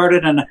when I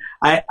started, and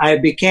I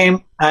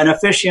became an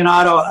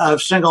aficionado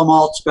of single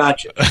malt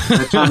scotch by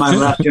the time I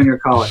left junior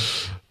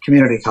college,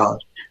 community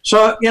college.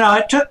 So, you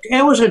know,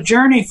 it was a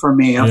journey for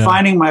me of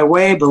finding my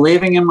way,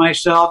 believing in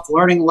myself,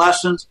 learning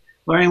lessons,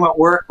 learning what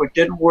worked, what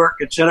didn't work,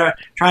 etc.,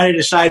 trying to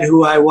decide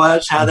who I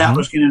was, how that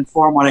was going to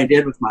inform what I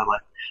did with my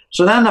life.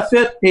 So then the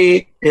fifth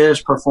P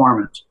is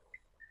performance.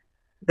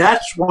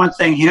 That's one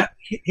thing.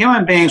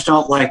 Human beings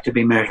don't like to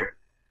be measured.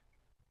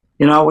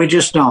 You know, we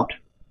just don't.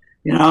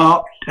 You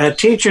know,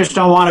 teachers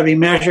don't want to be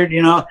measured.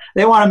 You know,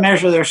 they want to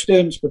measure their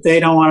students, but they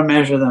don't want to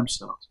measure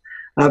themselves.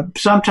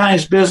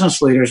 Sometimes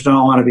business leaders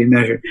don't want to be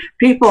measured.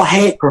 People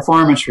hate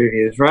performance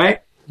reviews,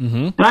 right?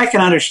 Mm-hmm. And I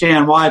can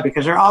understand why,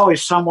 because they're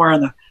always somewhere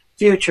in the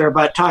future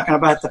about talking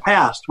about the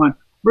past, when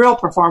real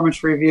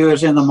performance review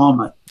is in the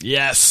moment.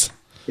 Yes.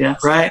 Yeah,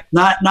 right?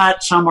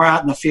 Not somewhere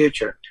out in the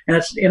future.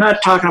 And you're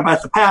not talking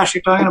about the past,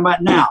 you're talking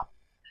about now.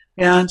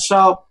 And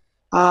so,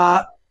 you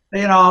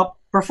know,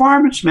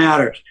 performance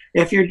matters.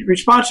 If your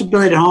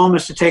responsibility at home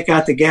is to take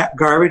out the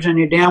garbage, then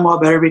you damn well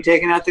better be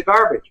taking out the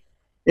garbage.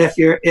 If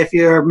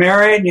you're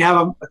married and you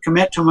have a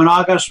commit to a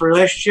monogamous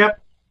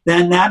relationship,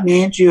 then that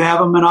means you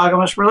have a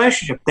monogamous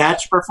relationship.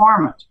 That's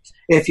performance.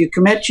 If you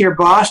commit to your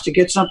boss to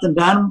get something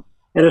done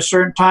at a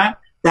certain time,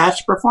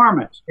 that's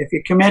performance. If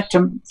you commit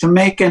to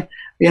making,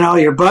 you know,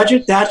 your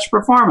budget, that's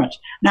performance.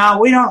 Now,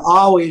 we don't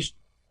always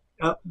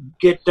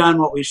get done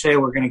what we say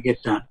we're going to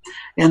get done.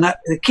 And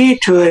the key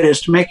to it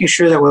is to making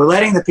sure that we're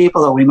letting the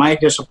people that we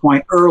might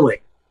disappoint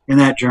early in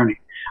that journey.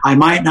 I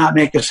might not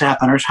make this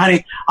happen. Or,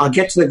 honey, I'll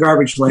get to the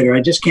garbage later.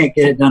 I just can't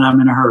get it done. I'm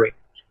in a hurry.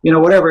 You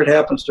know, whatever it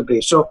happens to be.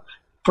 So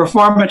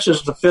performance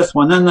is the fifth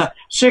one. Then the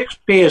sixth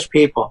P is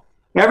people.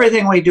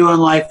 Everything we do in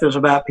life is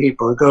about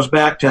people. It goes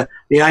back to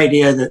the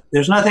idea that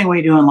there's nothing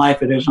we do in life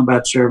that isn't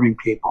about serving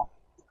people.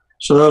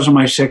 So those are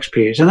my 6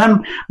 Ps. And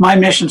then my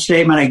mission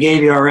statement I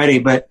gave you already,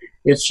 but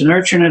it's to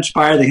nurture and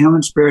inspire the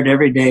human spirit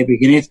every day,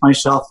 beginning with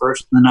myself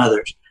first and then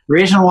others. The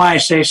reason why I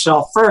say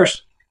self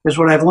first is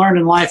what I've learned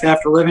in life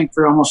after living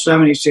for almost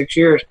 76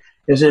 years,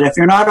 is that if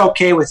you're not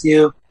okay with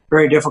you,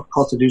 very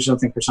difficult to do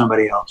something for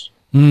somebody else.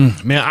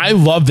 Man, I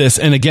love this.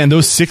 And again,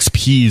 those 6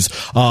 Ps,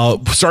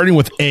 starting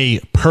with A,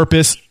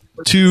 purpose,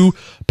 2,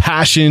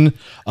 passion,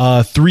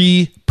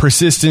 3,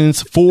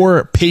 persistence,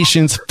 4,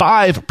 patience,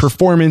 5,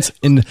 performance,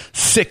 and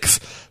 6,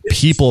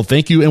 people.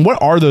 Thank you. And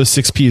what are those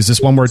 6 Ps?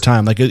 Just one more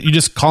time. Like, you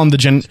just call them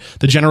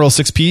the general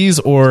 6 Ps,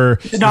 or?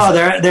 No,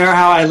 they're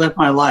how I live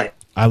my life.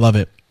 I love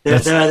it.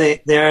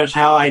 There's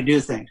how I do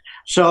things.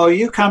 So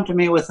you come to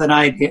me with an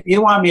idea.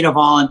 You want me to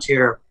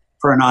volunteer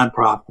for a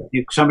nonprofit.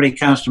 Somebody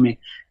comes to me,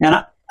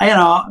 and you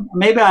know,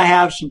 maybe I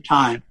have some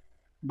time,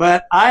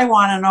 but I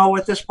want to know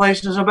what this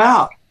place is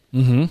about.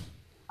 Mm-hmm.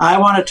 I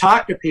want to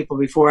talk to people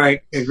before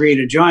I agree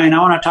to join. I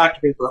want to talk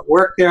to people that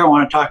work there. I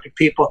want to talk to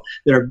people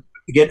that are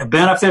getting a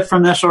benefit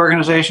from this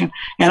organization.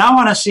 And I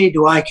want to see,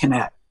 do I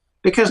connect?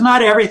 Because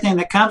not everything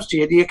that comes to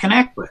you do you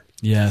connect with.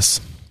 Yes.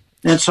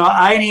 And so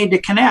I need to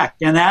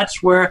connect. And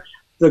that's where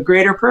the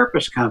greater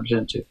purpose comes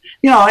into.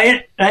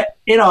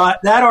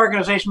 That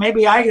organization,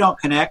 maybe I don't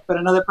connect, but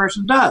another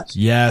person does.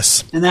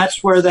 Yes. And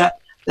that's where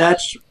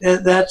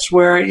that's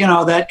where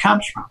that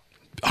comes from.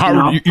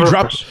 Howard,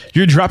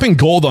 you're dropping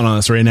gold on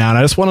us right now, and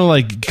I just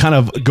want to kind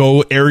of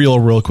go aerial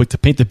real quick to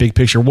paint the big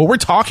picture. What we're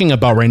talking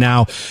about right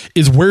now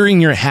is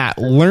wearing your hat,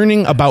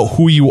 learning about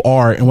who you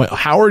are, and what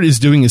Howard is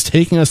doing is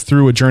taking us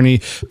through a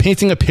journey,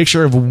 painting a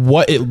picture of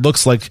what it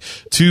looks like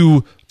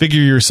to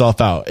figure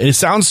yourself out. It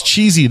sounds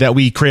cheesy that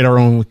we create our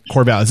own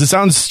core values. It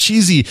sounds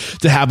cheesy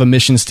to have a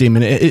mission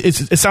statement.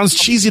 It sounds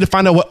cheesy to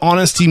find out what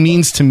honesty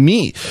means to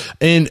me.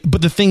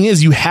 But the thing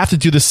is, you have to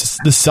do this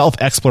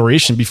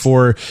self-exploration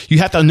before you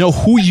have to know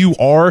who you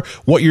are,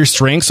 what your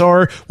strengths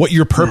are, what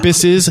your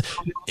purpose is,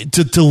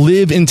 to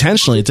live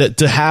intentionally,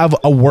 to have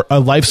a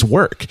life's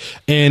work.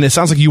 And it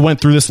sounds like you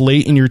went through this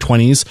late in your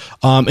 20s,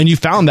 and you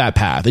found that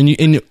path.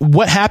 And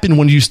what happened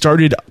when you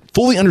started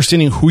fully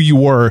understanding who you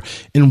were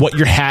and what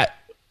your hat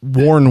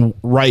worn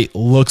right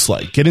looks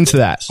like? Get into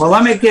that. Well,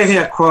 let me give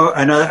you a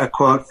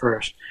quote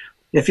first.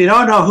 If you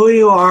don't know who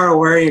you are or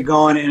where you're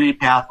going, any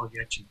path will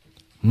get you.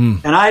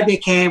 And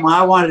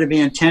I wanted to be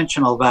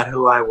intentional about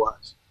who I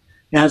was.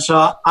 And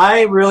so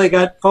I really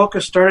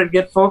started to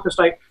get focused.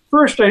 I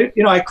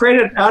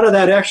created out of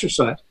that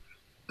exercise,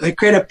 I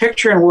created a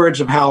picture in words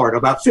of Howard.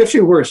 About 50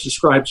 words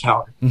describes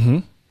Howard. Mm-hmm.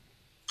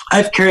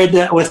 I've carried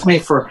that with me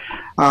for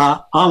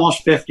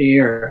almost 50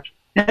 years.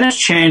 And it's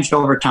changed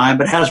over time,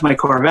 but has my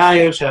core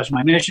values, has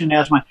my mission,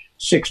 has my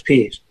 6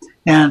 Ps.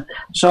 And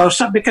so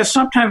because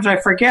sometimes I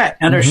forget.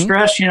 Under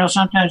stress,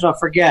 sometimes I'll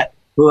forget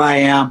who I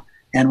am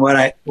and what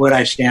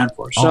I stand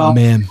for. So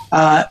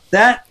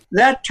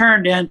that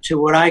turned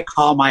into what I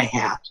call my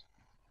hat.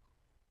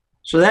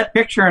 So that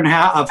picture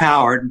of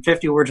Howard in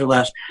 50 words or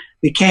less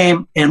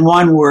became in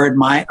 1 word,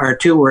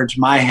 2 words,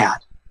 my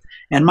hat.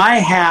 And my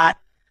hat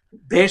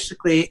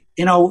basically,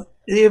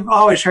 you've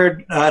always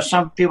heard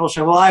some people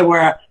say, well,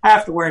 I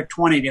have to wear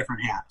 20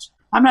 different hats.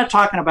 I'm not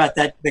talking about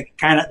that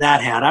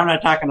hat. I'm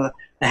not talking about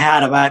the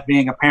hat about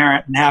being a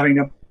parent and having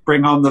to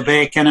bring home the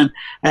bacon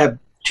and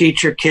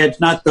teach your kids,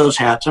 not those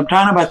hats. I'm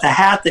talking about the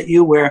hat that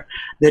you wear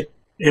that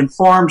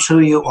informs who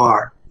you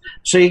are.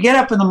 So you get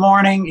up in the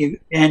morning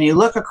and you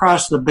look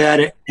across the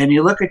bed and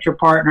you look at your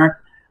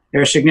partner,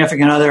 their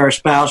significant other or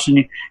spouse,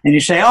 and you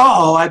say,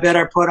 I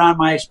better put on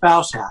my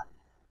spouse hat.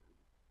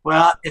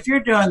 Well, if you're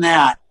doing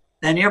that,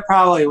 then you're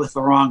probably with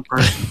the wrong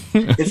person.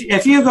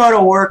 If you go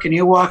to work and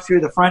you walk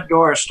through the front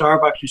door of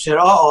Starbucks and you said,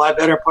 I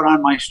better put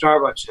on my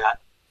Starbucks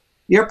hat,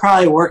 you're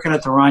probably working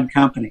at the wrong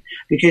company,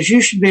 because you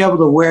should be able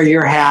to wear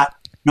your hat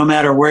no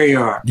matter where you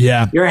are.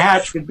 Yeah. Your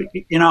hat should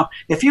be,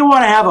 if you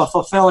want to have a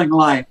fulfilling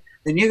life,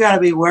 then you got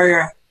to be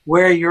wear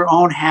your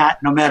own hat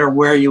no matter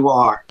where you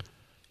are.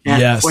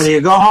 And whether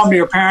you go home to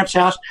your parents'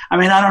 house, I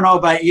don't know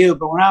about you,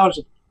 but when I was,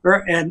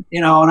 when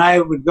I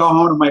would go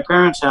home to my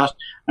parents' house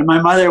and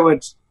my mother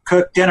would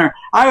cook dinner,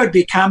 I would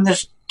become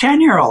this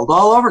 10-year-old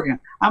all over again.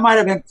 I might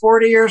have been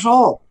 40 years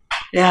old.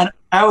 And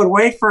I would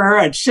wait for her.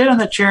 I'd sit in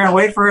the chair and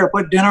wait for her to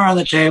put dinner on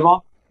the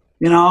table,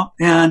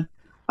 and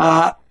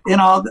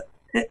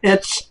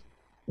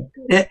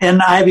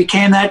and I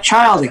became that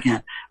child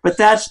again. But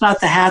that's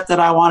not the hat that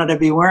I wanted to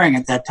be wearing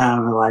at that time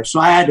of my life. So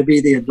I had to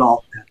be the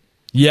adult then.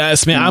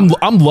 Yes, man,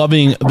 I'm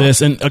loving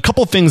this. And a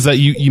couple of things that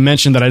you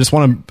mentioned that I just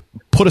want to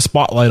put a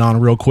spotlight on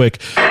real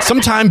quick.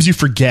 Sometimes you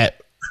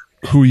forget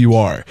who you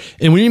are.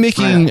 And when you're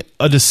making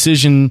a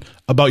decision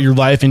about your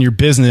life and your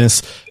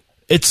business,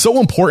 it's so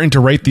important to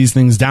write these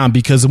things down,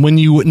 because when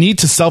you need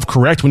to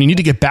self-correct, when you need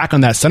to get back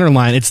on that center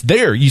line, it's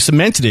there. You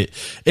cemented it.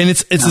 And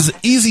it's as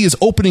easy as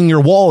opening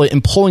your wallet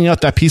and pulling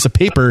out that piece of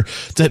paper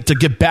to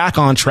get back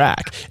on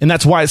track. And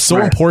that's why it's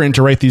so important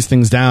to write these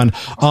things down.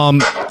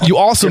 You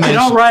also if you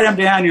don't write them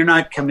down, you're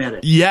not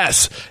committed.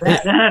 Yes. Then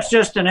it's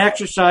just an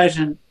exercise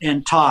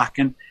in talk.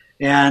 And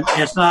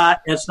it's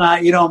not,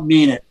 you don't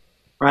mean it.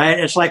 Right?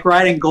 It's like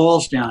writing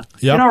goals down.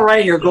 Yep. You don't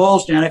write your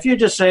goals down. If you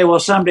just say, well,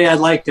 someday I'd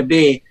like to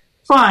be,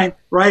 fine,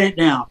 write it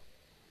down.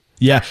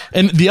 Yeah.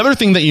 And the other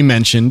thing that you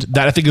mentioned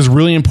that I think is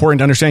really important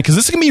to understand, because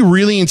this can be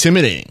really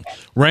intimidating,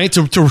 right?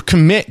 To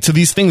commit to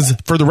these things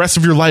for the rest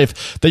of your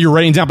life that you're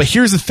writing down. But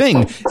here's the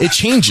thing. It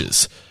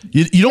changes.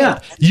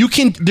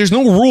 There's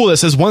no rule that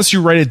says once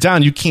you write it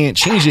down, you can't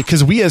change it,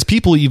 because we as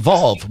people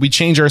evolve. We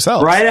change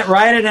ourselves. Write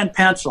it in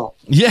pencil.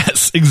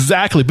 Yes,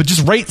 exactly. But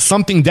just write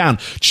something down.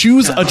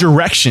 Choose a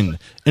direction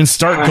and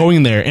start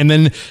going there. And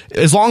then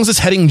as long as it's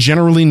heading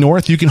generally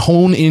north, you can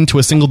hone into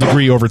a single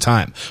degree over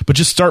time. But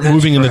just start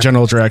moving in the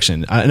general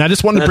direction. And I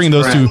just wanted to bring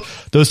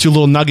those two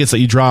little nuggets that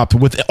you dropped.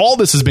 With all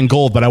this has been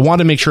gold, but I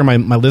wanted to make sure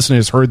my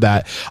listeners heard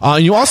that.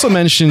 And you also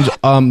mentioned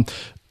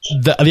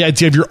the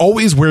idea of you're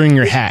always wearing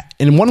your hat.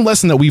 And one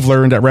lesson that we've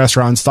learned at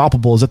Restaurant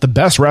Unstoppable is that the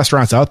best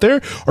restaurants out there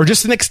are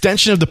just an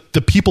extension of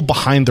the people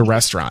behind the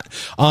restaurant.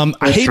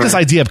 I hate this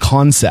idea of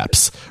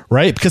concepts,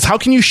 right? Because how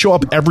can you show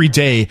up every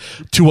day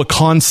to a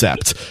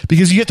concept?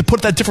 Because you have to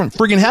put that different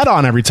friggin' hat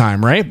on every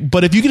time, right?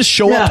 But if you can just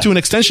show up to an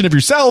extension of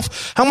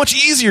yourself, how much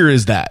easier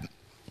is that?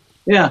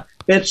 Yeah,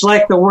 it's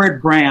like the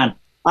word brand.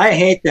 I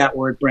hate that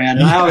word brand.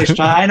 And I always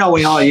I know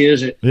we all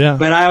use it,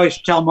 but I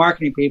always tell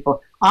marketing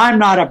people, I'm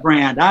not a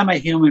brand. I'm a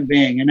human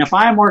being. And if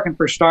I'm working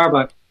for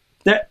Starbucks,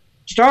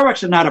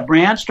 Starbucks is not a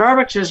brand.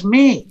 Starbucks is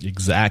me.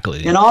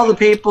 Exactly. And all the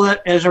people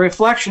that is a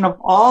reflection of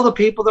all the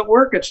people that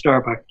work at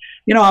Starbucks.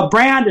 You know, a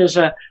brand is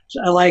you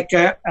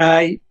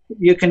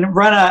can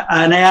run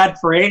an ad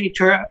for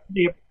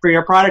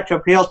your product to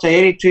appeal to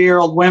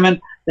 82-year-old women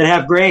that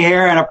have gray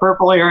hair and a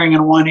purple earring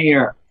in one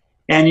ear.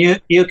 And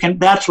you can,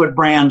 that's what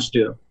brands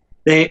do.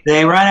 They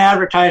run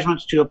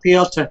advertisements to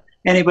appeal to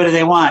anybody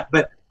they want.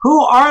 But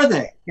who are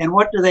they and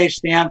what do they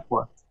stand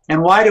for?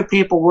 And why do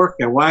people work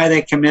there? Why are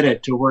they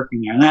committed to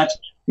working there? And that's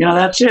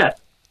it.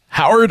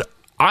 Howard,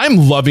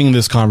 I'm loving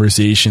this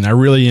conversation. I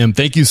really am.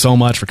 Thank you so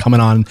much for coming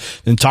on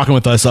and talking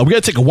with us. We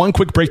got to take one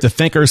quick break to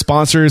thank our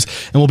sponsors,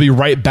 and we'll be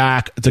right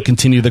back to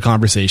continue the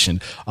conversation.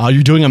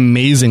 You're doing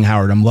amazing,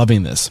 Howard. I'm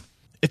loving this.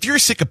 If you're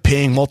sick of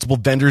paying multiple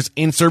vendors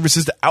and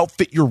services to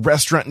outfit your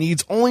restaurant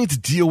needs only to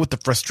deal with the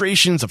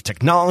frustrations of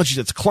technology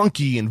that's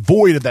clunky and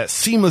void of that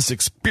seamless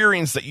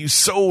experience that you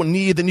so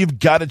need, then you've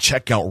got to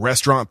check out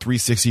Restaurant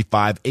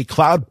 365, a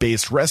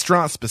cloud-based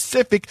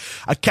restaurant-specific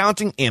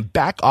accounting and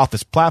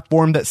back-office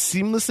platform that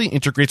seamlessly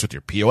integrates with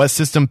your POS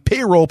system,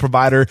 payroll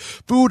provider,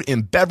 food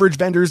and beverage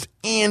vendors,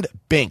 and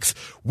banks.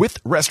 With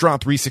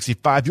Restaurant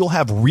 365, you'll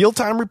have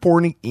real-time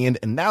reporting and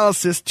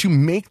analysis to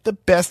make the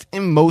best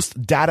and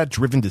most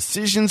data-driven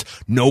decisions.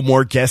 No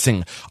more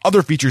guessing.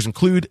 Other features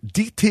include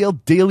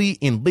detailed daily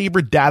and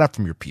labor data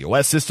from your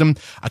POS system,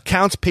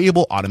 accounts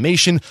payable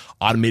automation,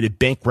 automated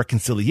bank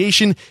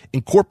reconciliation,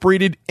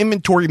 incorporated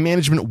inventory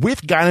management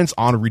with guidance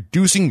on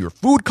reducing your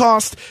food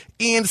costs,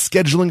 and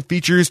scheduling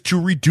features to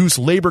reduce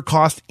labor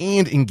costs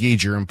and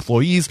engage your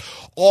employees,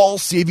 all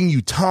saving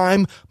you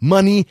time,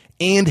 money,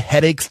 and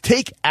headaches.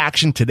 Take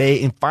action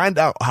today and find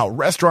out how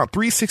Restaurant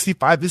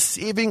 365 is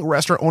saving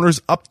restaurant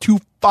owners up to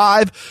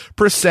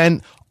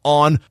 5%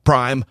 on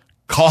prime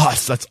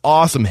costs. That's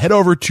awesome. Head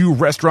over to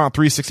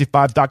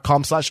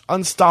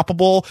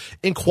restaurant365.com/unstoppable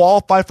and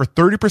qualify for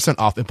 30%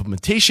 off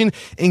implementation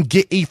and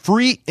get a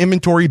free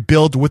inventory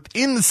build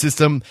within the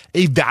system,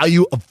 a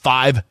value of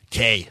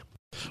 $5,000.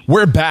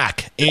 We're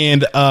back,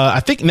 and I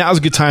think now is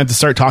a good time to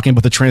start talking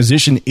about the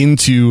transition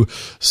into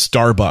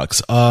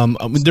Starbucks.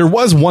 There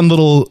was one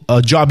little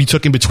job you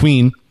took in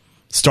between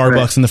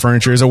Starbucks and the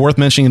furniture. Is it worth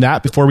mentioning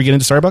that before we get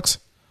into Starbucks?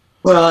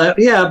 Well,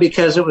 yeah,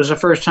 because it was the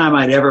first time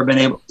I'd ever been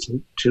able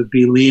to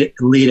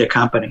lead a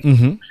company.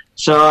 Mm-hmm.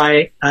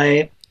 So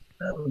my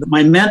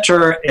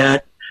mentor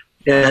at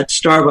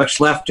Starbucks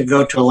left to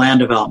go to a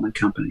land development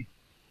company,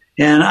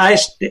 and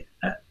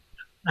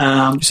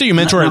you say your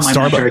mentor at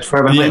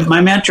Starbucks? My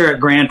mentor at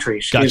Grand Tree,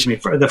 excuse me,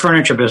 for the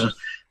furniture business,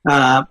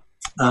 went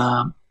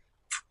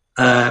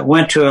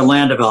to a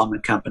land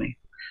development company.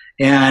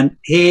 And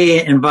he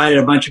invited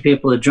a bunch of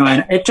people to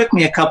join. It took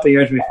me a couple of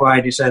years before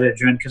I decided to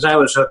join because I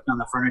was hooked on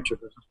the furniture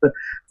business. But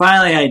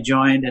finally I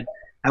joined, and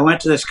I went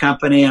to this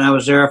company, and I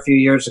was there a few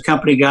years. The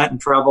company got in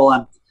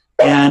trouble,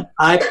 and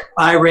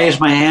I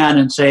raised my hand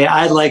and say,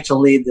 I'd like to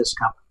lead this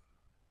company.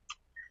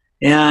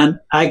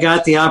 And I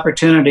got the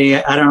opportunity.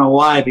 I don't know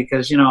why,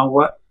 because, you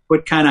know,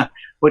 what kind of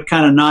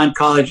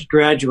non-college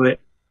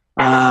graduate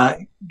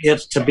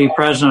gets to be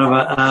president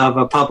of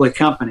a public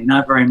company?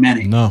 Not very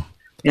many. No.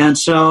 And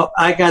so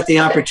I got the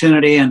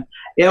opportunity, and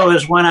it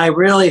was when I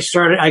really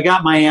started. I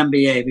got my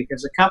MBA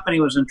because the company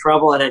was in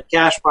trouble. It had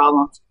cash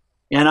problems,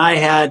 and I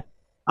had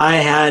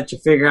to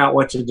figure out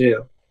what to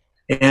do.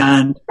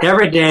 And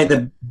every day,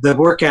 the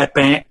workout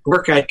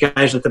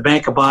guys at the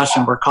Bank of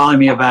Boston were calling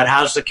me about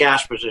how's the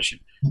cash position,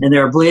 and they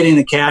were bleeding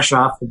the cash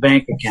off the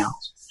bank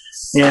accounts.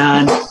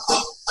 And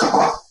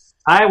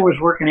I was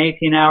working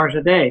 18 hours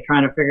a day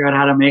trying to figure out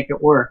how to make it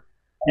work.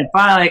 And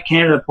finally, it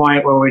came to the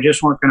point where we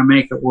just weren't going to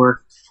make it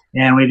work.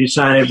 And we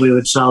decided we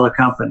would sell the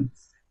company.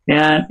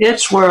 And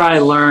it's where I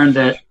learned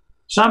that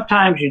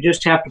sometimes you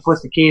just have to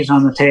put the keys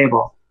on the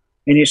table.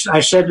 And I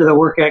said to the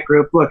workout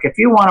group, look, if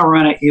you want to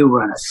run it, you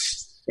run it.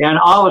 And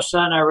all of a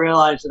sudden I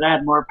realized that I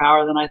had more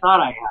power than I thought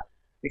I had.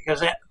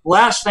 Because the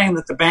last thing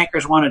that the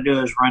bankers want to do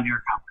is run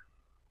your company.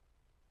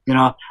 You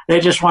know, they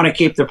just want to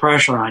keep the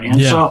pressure on you.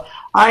 And so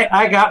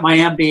I got my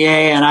MBA,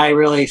 and I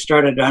really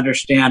started to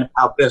understand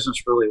how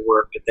business really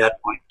worked at that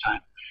point in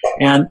time.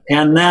 And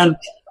then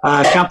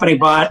a company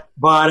bought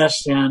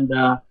us, and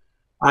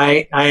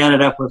I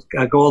ended up with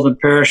a golden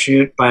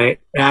parachute by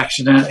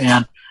accident,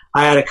 and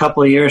I had a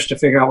couple of years to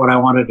figure out what I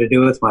wanted to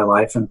do with my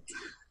life. And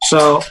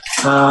so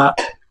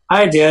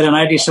I did, and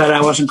I decided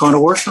I wasn't going to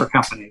work for a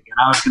company again.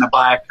 I was going to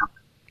buy a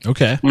company.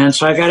 Okay. And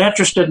so I got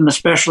interested in the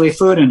specialty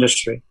food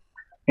industry,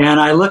 and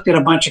I looked at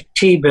a bunch of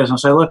tea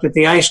business. I looked at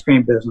the ice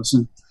cream business,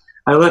 and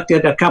I looked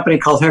at a company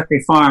called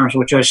Hickory Farms,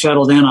 which I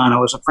settled in on. It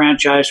was a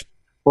franchise,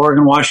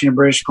 Oregon, Washington,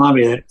 British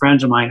Columbia, that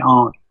friends of mine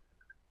owned.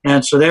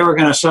 And so they were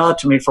going to sell it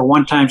to me for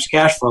 1x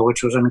cash flow,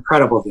 which was an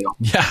incredible deal.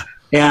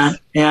 Yeah.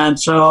 And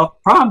so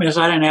problem is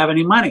I didn't have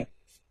any money.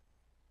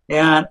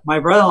 And my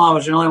brother-in-law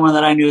was the only one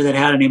that I knew that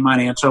had any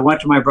money. And so I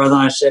went to my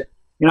brother-in-law and I said,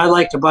 I'd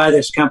like to buy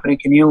this company.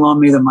 Can you loan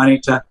me the money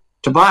to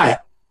buy it?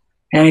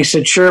 And he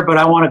said, sure, but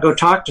I want to go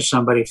talk to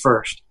somebody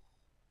first.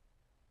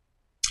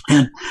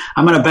 And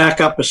I'm going to back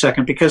up a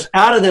second, because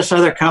out of this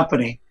other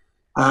company,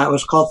 it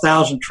was called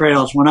Thousand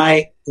Trails. When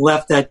I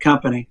left that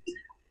company,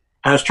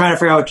 I was trying to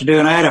figure out what to do.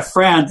 And I had a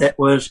friend that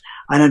was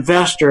an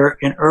investor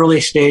in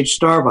early stage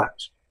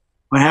Starbucks.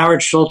 When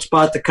Howard Schultz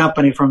bought the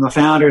company from the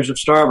founders of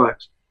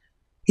Starbucks,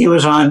 he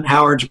was on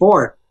Howard's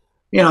board.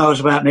 It was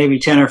about maybe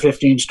 10 or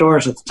 15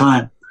 stores at the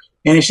time.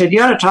 And he said,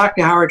 you ought to talk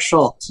to Howard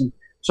Schultz. And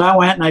so I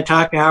went and I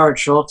talked to Howard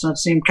Schultz, and it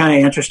seemed kind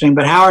of interesting.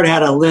 But Howard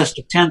had a list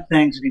of 10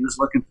 things that he was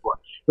looking for.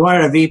 He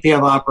wanted a VP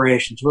of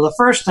operations. Well, the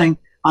first thing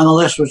on the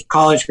list was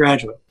college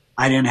graduate.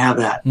 I didn't have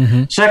that.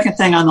 Mm-hmm. Second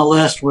thing on the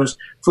list was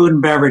food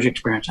and beverage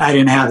experience. I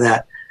didn't have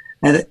that.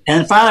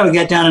 And finally we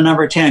get down to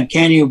number 10.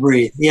 Can you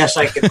breathe? Yes,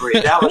 I can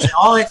breathe. That was the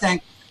only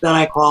thing that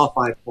I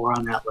qualified for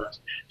on that list.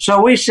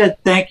 So we said,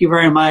 thank you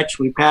very much.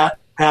 We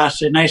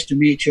passed it. Nice to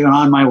meet you, and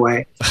on my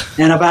way.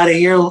 And about a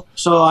year,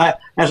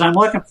 as I'm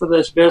looking for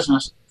this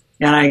business,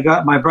 and I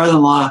got my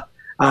brother-in-law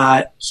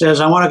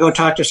says, I want to go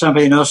talk to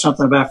somebody who knows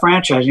something about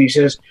franchising. He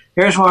says,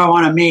 here's where I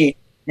want to meet.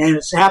 And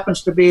it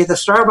happens to be the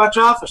Starbucks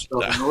office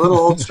building, the little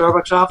old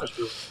Starbucks office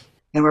building.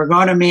 And we're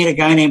going to meet a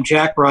guy named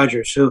Jack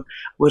Rogers, who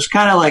was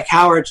kind of like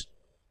Howard's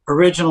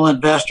original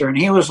investor, and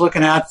he was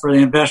looking out for the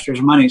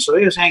investors' money. So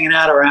he was hanging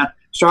out around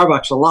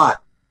Starbucks a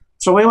lot.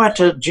 So we went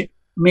to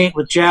meet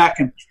with Jack,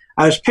 and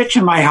I was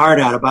pitching my heart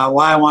out about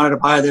why I wanted to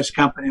buy this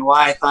company,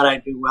 why I thought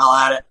I'd do well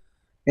at it.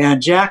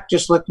 And Jack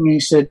just looked at me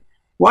and said,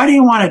 why do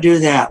you want to do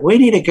that? We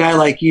need a guy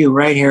like you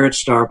right here at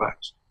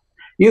Starbucks.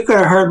 You could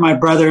have heard my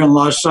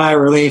brother-in-law's sigh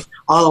of relief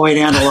all the way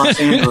down to Los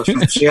Angeles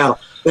from Seattle,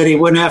 that he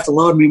wouldn't have to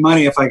load me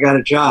money if I got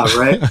a job,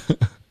 right?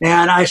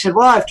 And I said,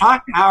 well, I've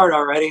talked to Howard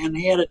already, and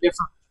he had a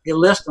different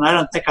list, and I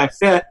don't think I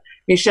fit.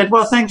 He said,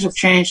 well, things have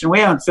changed, and we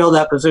haven't filled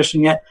that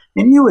position yet,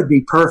 and you would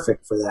be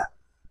perfect for that.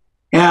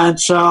 And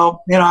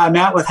so, I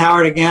met with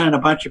Howard again and a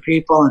bunch of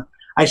people, and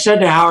I said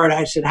to Howard,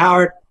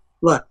 Howard,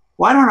 look,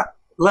 why don't you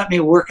let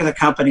me work in the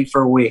company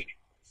for a week?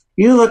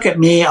 You look at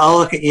me, I'll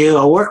look at you,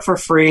 I'll work for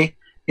free,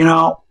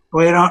 no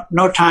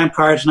time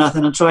cards,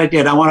 nothing. And so I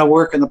did. I want to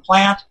work in the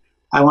plant,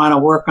 I want to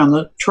work on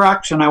the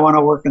trucks, and I want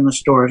to work in the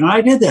stores. And I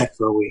did that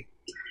for a week.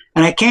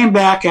 And I came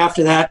back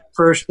after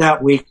that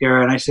week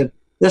there, and I said,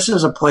 this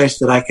is a place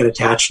that I could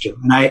attach to.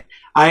 And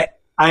I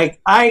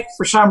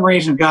for some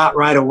reason got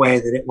right away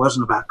that it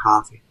wasn't about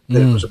coffee,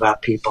 that it was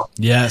about people.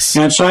 Yes.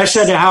 And so I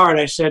said to Howard,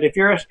 if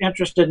you're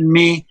interested in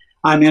me,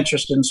 I'm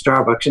interested in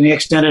Starbucks. And he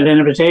extended an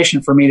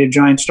invitation for me to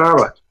join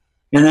Starbucks.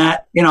 And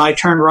that, I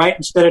turned right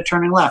instead of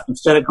turning left.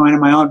 Instead of going to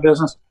my own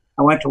business,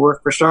 I went to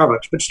work for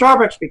Starbucks. But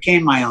Starbucks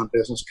became my own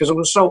business because it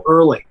was so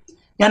early.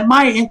 And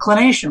my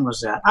inclination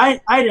was that.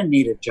 I didn't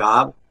need a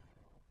job.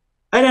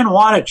 I didn't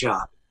want a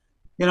job.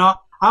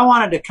 I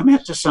wanted to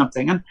commit to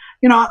something. And,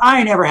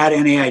 I never had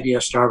any idea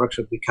Starbucks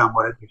would become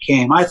what it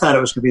became. I thought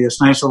it was going to be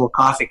this nice little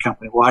coffee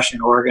company,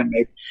 Washington, Oregon,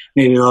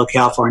 maybe a little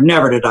California.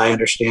 Never did I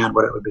understand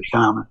what it would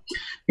become. And,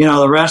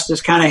 the rest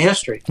is kind of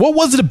history. What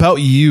was it about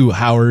you,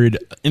 Howard,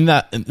 in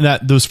that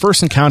those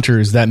first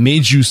encounters that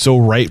made you so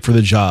right for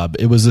the job?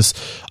 It was this,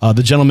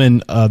 the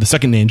gentleman, the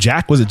second name,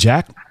 Jack, was it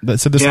Jack that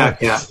said this?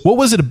 Yeah. What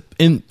was it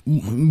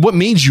what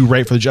made you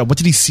right for the job? What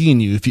did he see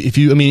in you?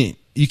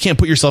 You can't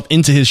put yourself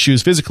into his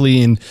shoes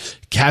physically and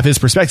have his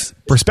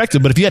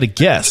perspective, but if you had to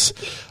guess,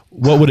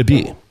 what would it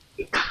be?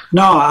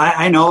 No,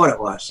 I know what it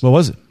was. What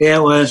was it?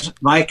 It was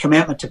my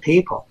commitment to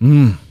people.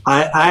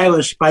 I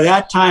was, by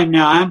that time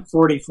now, I'm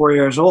 44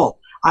 years old.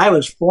 I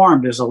was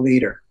formed as a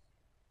leader.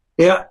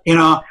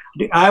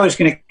 I was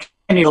going to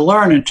continue to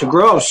learn and to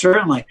grow,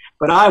 certainly,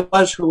 but I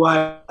was who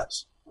I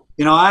was.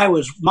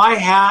 My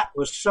hat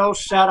was so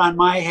set on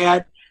my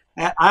head.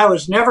 I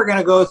was never going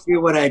to go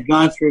through what I had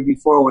gone through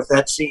before with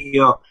that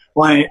CEO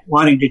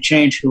wanting to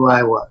change who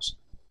I was.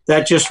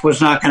 That just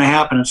was not going to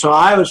happen. And so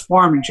I was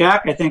formed, and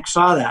Jack, I think,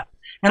 saw that.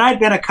 And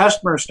I'd been a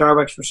customer of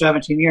Starbucks for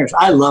 17 years.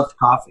 I loved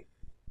coffee,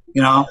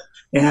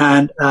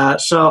 and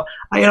so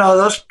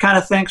those kind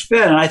of things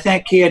fit. And I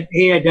think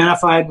he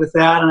identified with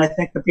that, and I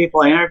think the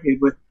people I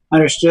interviewed with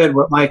understood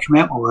what my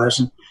commitment was.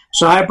 And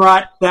so I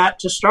brought that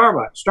to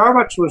Starbucks.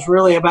 Starbucks was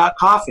really about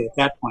coffee at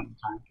that point in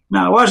time.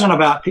 No, it wasn't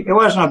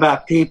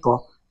about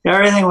people.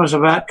 Everything was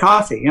about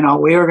coffee.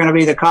 We were going to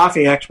be the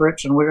coffee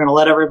experts, and we were going to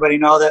let everybody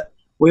know that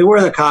we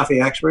were the coffee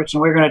experts,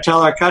 and we were going to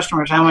tell our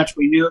customers how much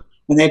we knew,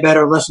 and they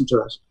better listen to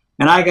us.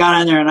 And I got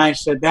in there and I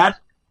said, that's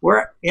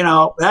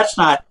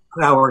not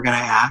how we're going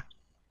to act.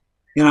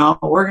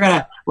 We're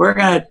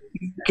going to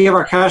give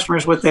our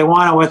customers what they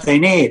want and what they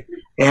need.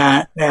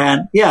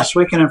 And yes,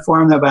 we can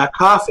inform them about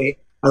coffee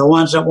are the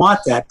ones that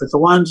want that, but the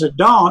ones that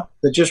don't,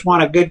 that just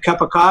want a good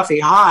cup of coffee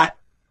hot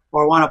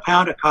or want a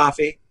pound of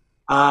coffee,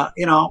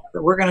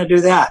 we're going to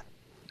do that.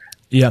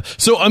 Yeah.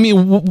 So, I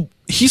mean,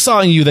 he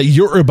saw in you that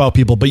you're about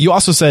people, but you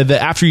also said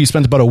that after you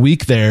spent about a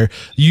week there,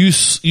 you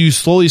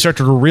slowly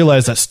started to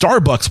realize that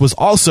Starbucks was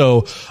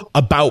also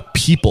about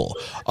people.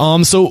 Well,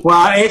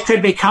 it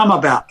could become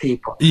about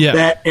people.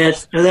 Yeah.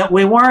 That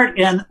we weren't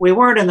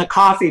in the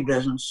coffee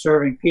business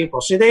serving people.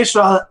 See,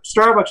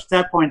 Starbucks at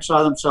that point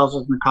saw themselves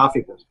as in the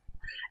coffee business,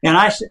 and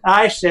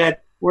I said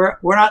we're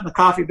not in the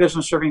coffee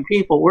business serving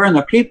people. We're in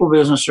the people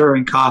business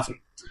serving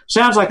coffee.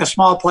 Sounds like a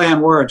small play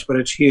on words, but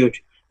it's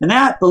huge. And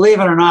that,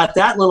 believe it or not,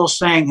 that little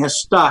saying has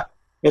stuck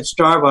at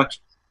Starbucks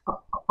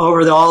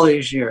over all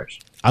these years.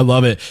 I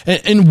love it.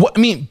 And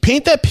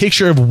paint that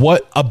picture of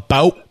what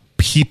about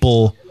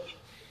people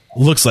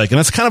looks like. And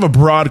that's kind of a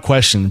broad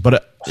question,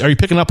 but are you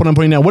picking up what I'm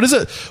putting down? What does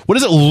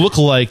it look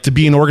like to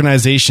be an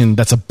organization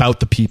that's about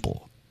the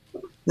people?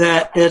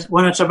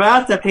 When it's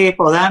about the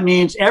people, that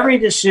means every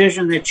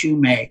decision that you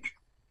make,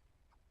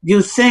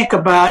 you think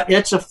about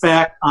its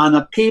effect on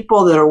the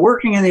people that are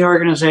working in the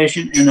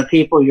organization and the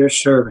people you're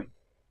serving,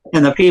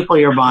 and the people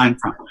you're buying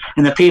from,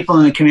 and the people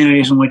in the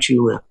communities in which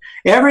you live.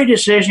 Every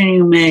decision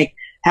you make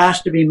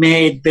has to be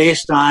made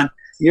based on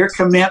your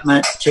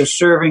commitment to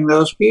serving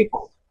those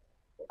people.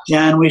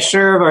 And we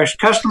serve our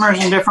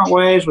customers in different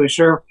ways. We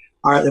serve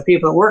the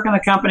people that work in the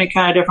company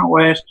kind of different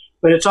ways,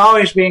 but it's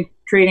always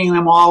treating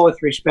them all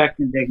with respect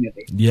and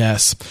dignity.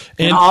 Yes.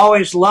 And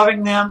always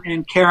loving them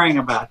and caring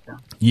about them.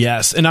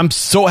 Yes. And I'm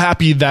so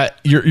happy that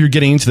you're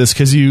getting into this,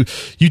 because you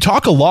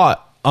talk a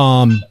lot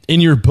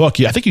in your book.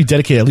 I think you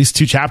dedicate at least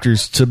 2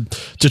 chapters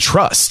to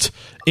trust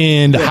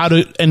and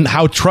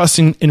how trust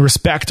and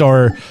respect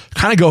are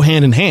kind of go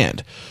hand in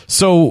hand.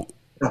 So,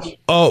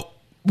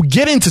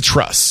 get into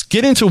trust.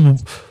 Get into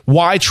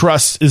why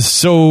trust is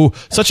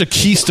such a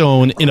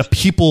keystone in a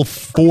people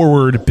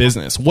forward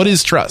business. What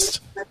is trust?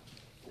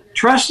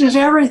 Trust is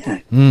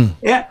everything.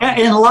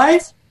 In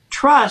life,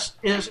 trust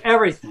is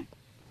everything.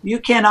 You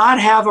cannot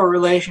have a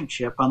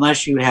relationship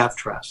unless you have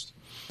trust.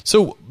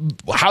 So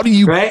how do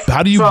you get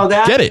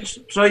it?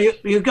 So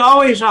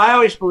I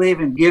always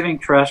believe in giving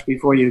trust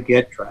before you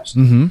get trust.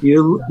 Mm-hmm.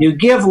 You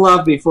give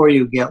love before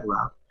you get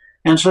love.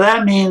 And so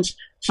that means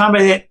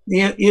somebody that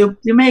you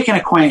make an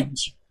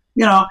acquaintance.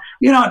 You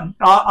don't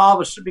all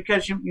of a sudden,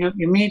 because you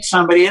meet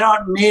somebody, you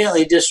don't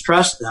immediately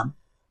distrust them.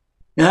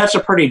 And that's a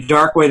pretty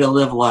dark way to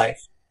live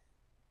life.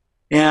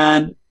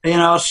 And,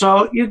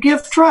 so you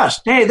give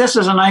trust. Hey, this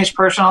is a nice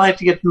person. I'd like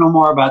to get to know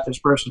more about this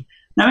person.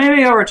 Now,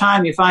 maybe over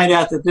time you find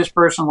out that this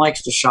person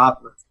likes to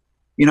shoplift.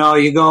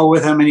 You go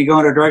with him and you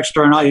go to a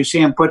drugstore and you see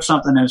him put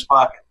something in his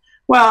pocket.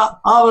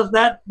 Well, all of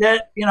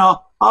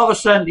a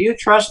sudden, do you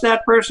trust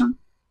that person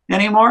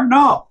anymore?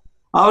 No.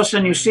 All of a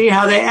sudden you see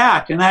how they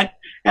act, and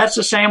that's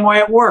the same way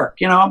at work.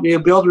 You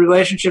build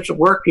relationships at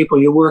work,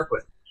 people you work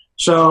with.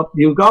 So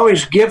you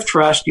always give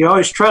trust. You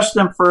always trust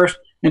them first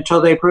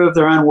until they prove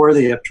they're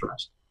unworthy of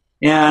trust.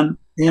 And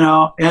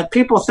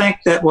people think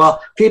that,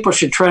 well, people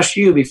should trust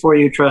you before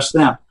you trust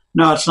them.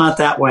 No, it's not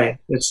that way.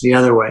 It's the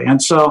other way.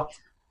 And so,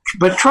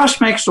 but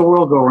trust makes the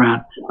world go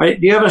round. Right?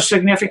 Do you have a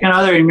significant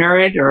other? Are you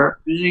married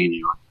or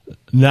anything?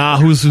 Nah,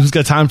 who's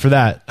got time for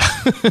that?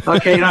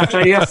 Okay,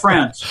 you have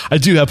friends. I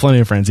do have plenty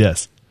of friends,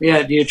 yes.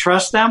 Yeah, do you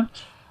trust them?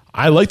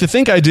 I like to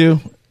think I do.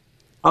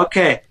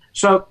 Okay,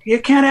 so you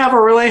can't have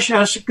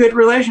a good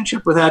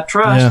relationship without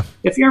trust. Yeah.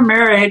 If you're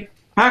married,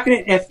 how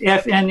can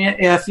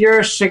if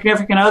your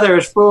significant other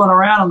is fooling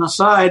around on the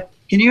side,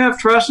 can you have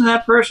trust in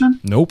that person?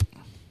 Nope.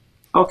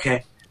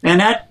 Okay. And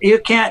that you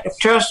can't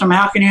trust them.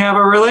 How can you have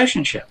a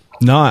relationship?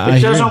 No, it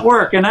doesn't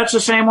work. And that's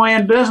the same way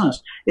in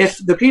business. If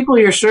the people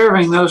you're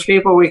serving, those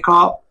people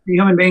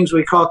human beings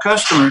we call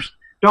customers,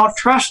 don't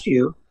trust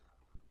you,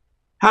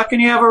 how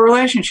can you have a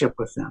relationship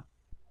with them?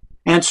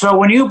 And so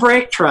when you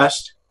break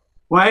trust,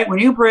 right? When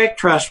you break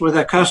trust with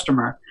a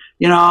customer,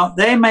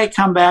 they may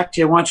come back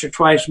to you once or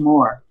twice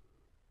more,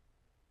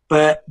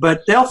 but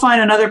they'll find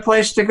another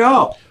place to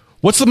go.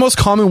 What's the most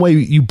common way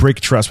you break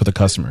trust with a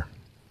customer?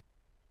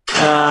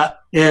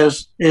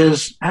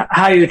 Is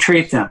how you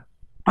treat them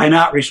by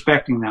not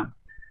respecting them.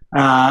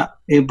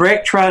 You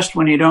break trust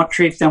when you don't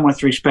treat them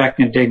with respect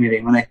and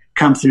dignity when they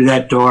come through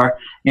that door,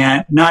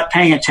 and not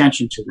paying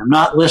attention to them,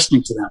 not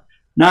listening to them.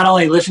 Not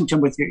only listening to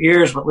them with your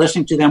ears, but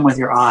listening to them with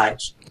your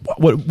eyes.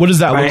 What does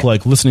that look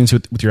like, listening to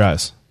it with your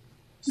eyes?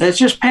 It's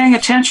just paying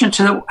attention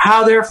to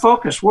how they're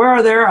focused. Where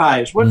are their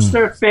eyes? What's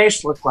their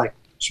face look like?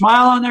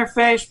 Smile on their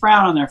face,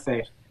 frown on their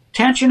face.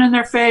 Tension in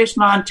their face,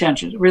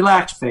 non-tension,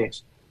 relaxed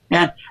face.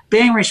 And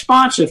being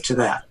responsive to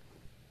that.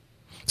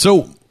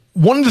 So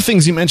one of the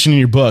things you mentioned in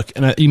your book,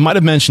 and you might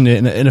have mentioned it,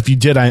 and if you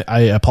did, I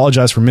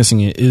apologize for missing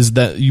it, is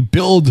that you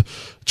build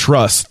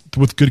trust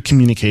with good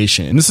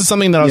communication. And this is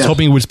something that I was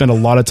hoping we would spend a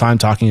lot of time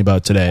talking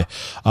about today,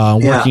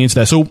 working into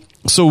that. So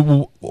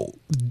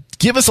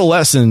give us a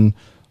lesson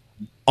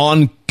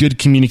on good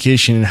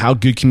communication and how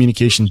good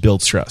communication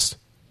builds trust.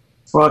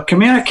 Well,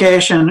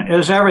 communication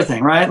is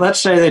everything, right? Let's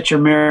say that you're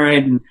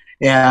married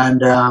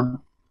and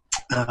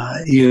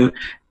you've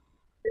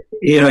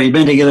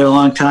been together a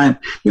long time.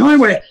 The only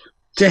way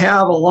to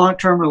have a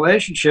long-term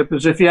relationship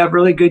is if you have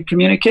really good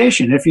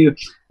communication. If you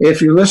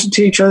listen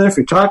to each other, if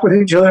you talk with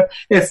each other,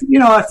 if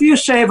you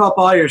save up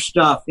all your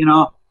stuff,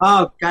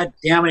 oh, God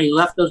damn it, he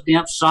left those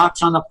damn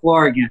socks on the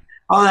floor again.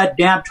 Oh, that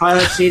damn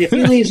toilet seat. If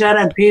he leaves that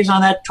and pees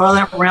on that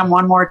toilet rim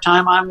one more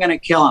time, I'm going to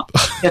kill him.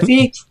 If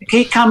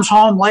he comes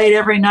home late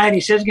every night,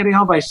 he says he's going to be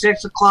home by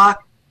 6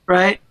 o'clock,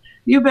 right?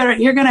 You're going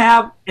to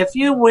have, if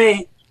you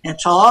wait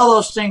until all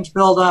those things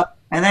build up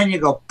and then you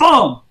go,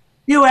 boom,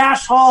 you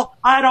asshole,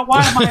 why am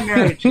I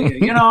married to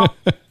you?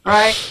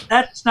 Right?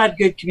 That's not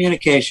good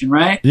communication,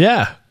 right?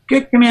 Yeah.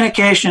 Good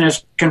communication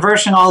is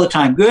conversing all the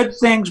time. Good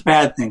things,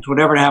 bad things,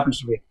 whatever it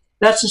happens to be.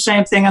 That's the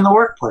same thing in the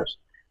workplace.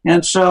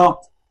 And so,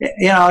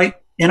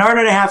 in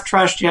order to have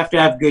trust, you have to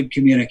have good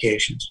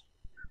communications.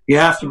 You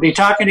have to be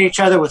talking to each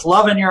other with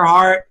love in your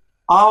heart,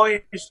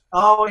 always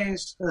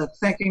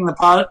thinking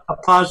the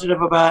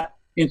positive about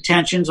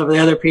intentions of the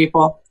other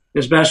people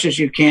as best as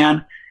you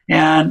can.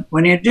 And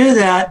when you do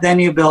that, then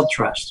you build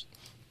trust.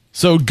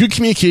 So good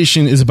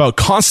communication is about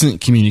constant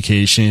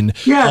communication,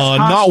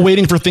 not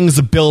waiting for things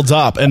to build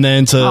up and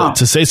then to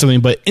say something,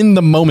 but in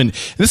the moment.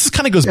 This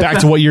kind of goes back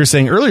to what you were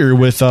saying earlier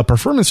with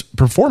performance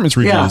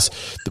reviews. Yeah.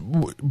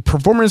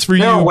 Performance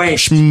review,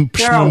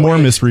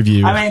 Schmormus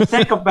review. I mean,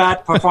 think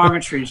about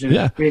performance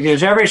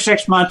reviews. Every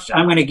 6 months,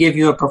 I'm going to give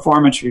you a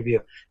performance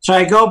review. So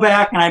I go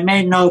back and I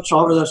made notes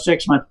over those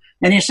 6 months.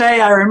 And you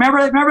say, I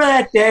remember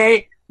that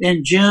day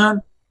in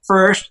June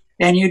 1st,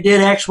 and you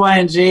did X, Y,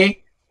 and Z.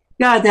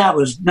 God, that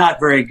was not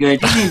very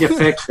good. You need to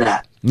fix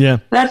that. Yeah.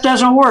 That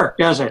doesn't work,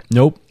 does it?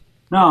 Nope.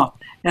 No.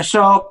 And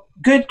so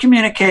good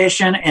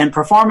communication and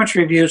performance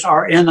reviews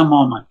are in the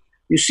moment.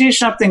 You see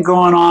something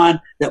going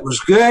on that was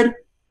good,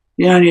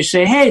 and you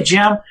say, hey,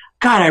 Jim,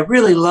 God, I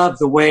really love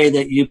the way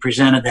that you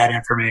presented that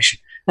information.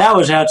 That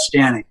was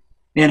outstanding.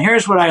 And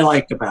here's what I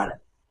liked about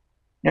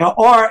it.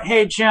 Or,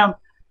 hey, Jim,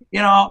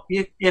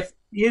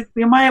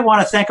 you might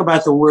want to think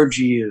about the words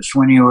you used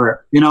when you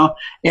were,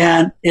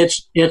 and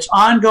it's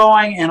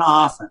ongoing and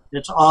often.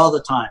 It's all the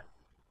time.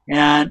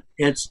 And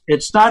it's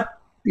not,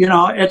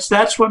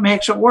 that's what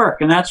makes it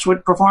work. And that's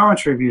what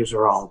performance reviews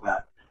are all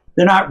about.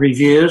 They're not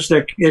reviews.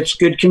 It's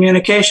good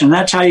communication.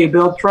 That's how you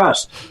build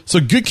trust. So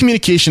good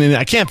communication, and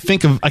I can't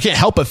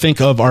help but think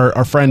of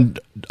our friend,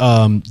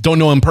 don't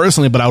know him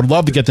personally, but I would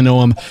love to get to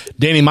know him,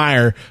 Danny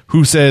Meyer,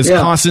 who says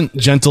constant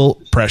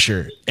gentle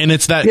pressure. And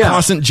it's that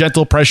constant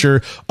gentle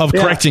pressure of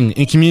correcting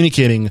and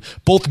communicating,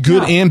 both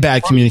good and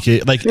bad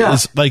communicate.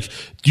 It's like,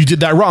 you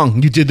did that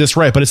wrong, you did this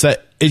right, but it's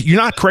that you're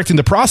not correcting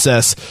the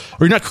process,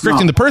 or you're not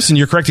correcting the person,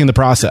 you're correcting the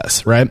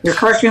process, right? You're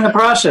correcting the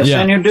process,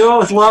 and you do it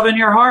with love in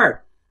your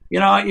heart. You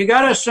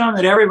got to assume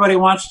that everybody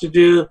wants to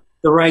do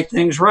the right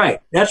things right.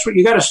 That's what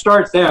you got to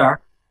start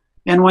there.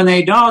 And when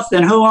they don't,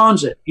 then who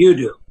owns it? You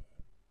do.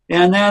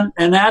 And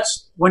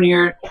that's when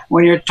you're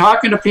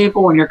talking to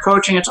people, when you're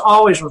coaching, it's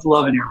always with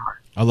love in your heart.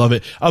 I love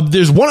it.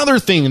 There's one other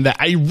thing that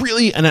I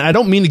really, and I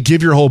don't mean to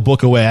give your whole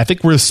book away. I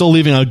think we're still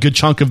leaving a good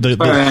chunk of the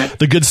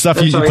good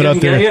stuff you put out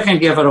there. You can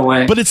give it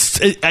away. But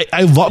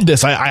I love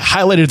this. I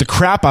highlighted the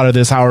crap out of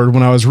this, Howard,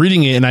 when I was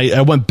reading it, and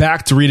I went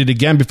back to read it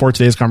again before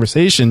today's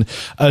conversation.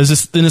 And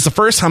it's the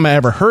first time I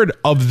ever heard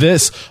of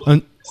this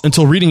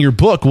until reading your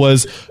book,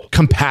 was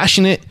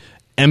compassionate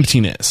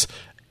emptiness.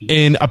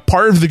 And a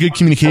part of the good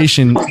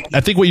communication,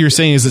 I think what you're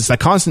saying is it's that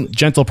constant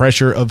gentle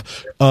pressure of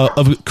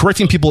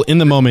correcting people in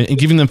the moment and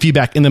giving them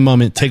feedback in the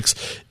moment.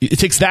 It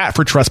takes that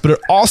for trust, but it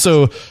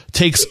also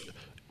takes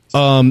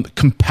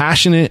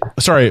compassionate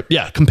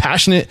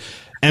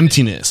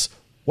emptiness.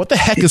 What the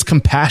heck is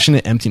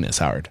compassionate emptiness,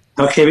 Howard?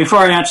 Okay, before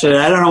I answer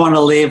that, I don't want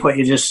to leave what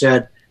you just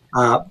said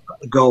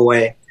go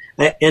away.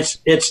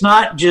 It's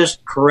not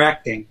just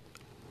correcting,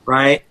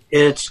 right?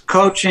 It's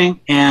coaching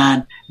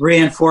and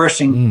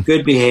reinforcing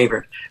good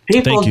behavior.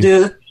 People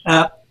do,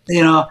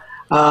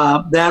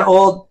 that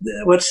old,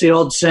 what's the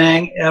old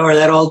saying, or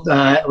that old,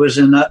 it was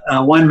in the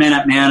 1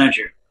 Minute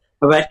Manager,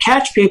 about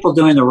catch people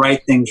doing the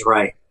right things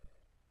right.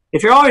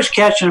 If you're always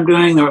catching them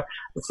doing the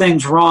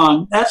things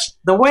wrong, that's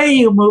the way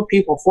you move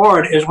people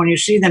forward, is when you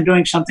see them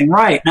doing something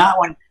right, not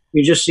when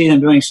you just see them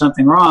doing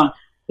something wrong,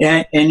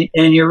 and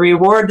you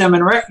reward them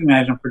and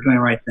recognize them for doing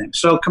the right things.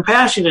 So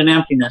compassion and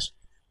emptiness.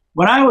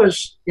 When I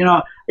was,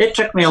 it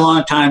took me a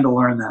long time to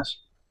learn this.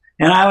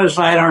 And I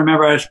don't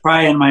remember, I was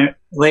probably in my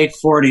late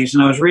 40s,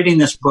 and I was reading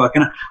this book.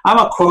 And I'm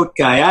a quote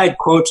guy. I had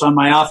quotes on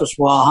my office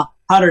wall,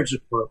 hundreds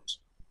of quotes.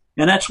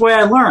 And that's the way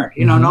I learned,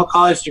 no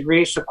college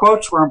degree. So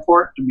quotes were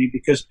important to me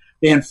because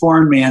they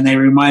informed me and they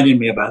reminded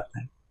me about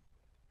things.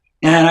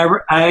 And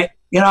I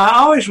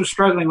always was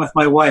struggling with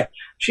my wife.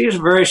 She is a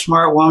very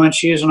smart woman.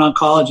 She is an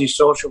oncology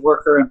social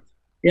worker. And,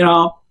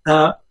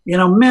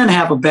 men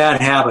have a bad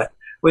habit.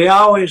 We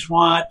always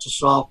want to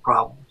solve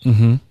problems.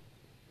 Mm-hmm.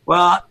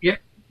 Well,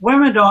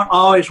 women don't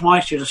always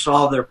want you to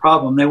solve their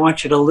problem. They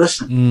want you to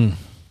listen,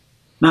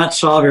 not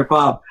solve your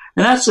problem.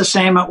 And that's the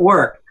same at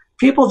work.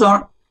 People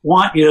don't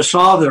want you to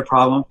solve their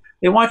problem.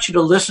 They want you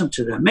to listen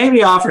to them,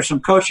 maybe offer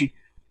some coaching,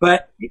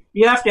 but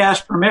you have to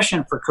ask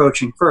permission for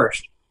coaching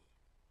first,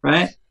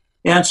 right?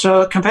 And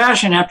so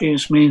compassion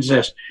emptiness means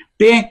this: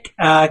 being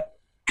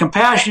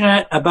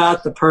compassionate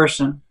about the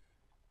person,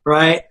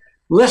 right?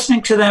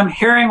 Listening to them,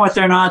 hearing what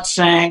they're not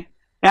saying,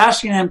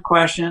 asking them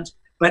questions,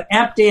 but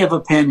empty of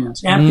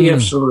opinions, empty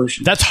of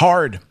solutions. That's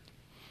hard.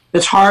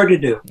 It's hard to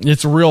do.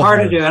 It's real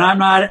hard to do. And I'm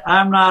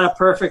not a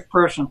perfect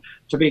person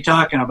to be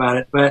talking about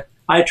it, but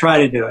I try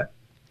to do it.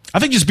 I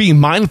think just being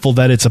mindful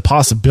that it's a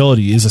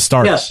possibility is a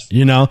start. Yes.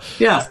 You know?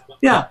 Yeah.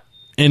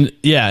 And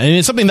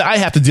it's something that I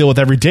have to deal with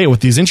every day with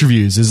these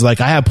interviews is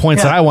like I have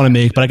points that I want to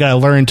make, but I got to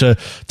learn to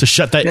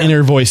shut that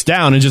inner voice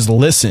down and just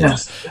listen.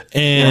 Yes.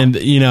 And,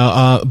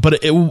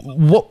 but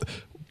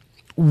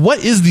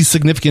what is the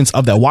significance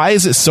of that? Why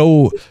is it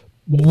so...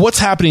 What's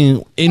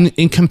happening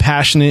in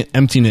compassionate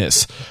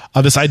emptiness?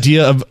 This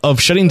idea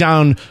of shutting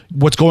down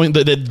what's going,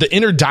 the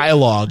inner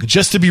dialogue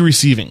just to be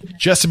receiving,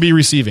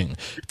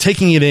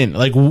 taking it in.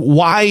 Like,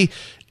 why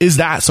is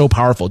that so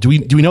powerful? Do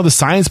we know the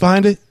science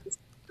behind it?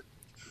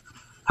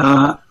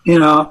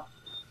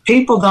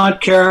 People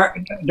don't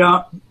care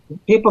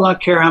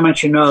how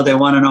much you know. They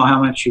want to know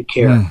how much you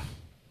care,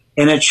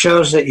 and it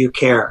shows that you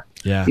care.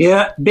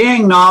 Yeah.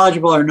 Being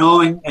knowledgeable or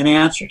knowing an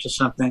answer to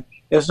something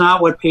is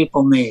not what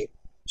people need.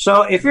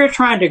 So if you're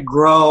trying to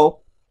grow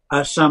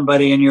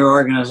somebody in your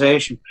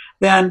organization,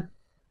 then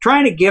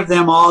trying to give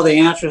them all the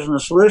answers and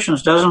the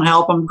solutions doesn't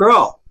help them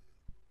grow,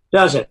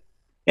 does it?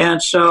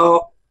 And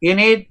so you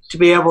need to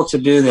be able to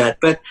do that.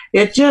 But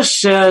it just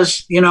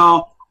says,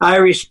 I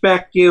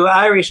respect you.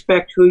 I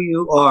respect who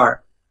you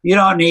are. You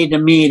don't need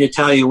me to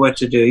tell you what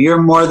to do. You're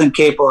more than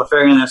capable of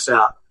figuring this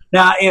out.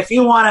 Now, if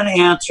you want an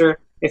answer,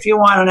 if you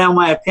want to know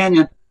my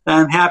opinion, then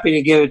I'm happy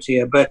to give it to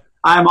you. But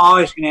I'm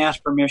always going to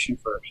ask permission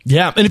first.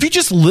 Yeah, and if you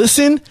just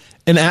listen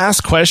and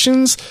ask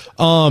questions,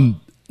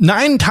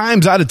 9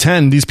 times out of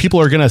 10, these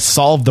people are going to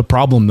solve the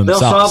problem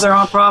themselves. They'll solve their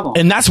own problem.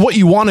 And that's what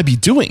you want to be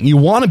doing. You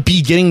want to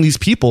be getting these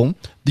people,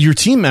 your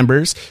team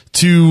members,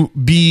 to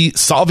be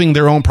solving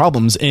their own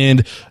problems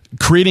and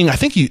creating, I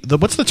think,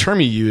 what's the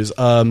term you use?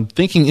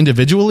 Thinking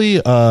individually.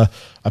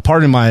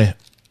 Pardon my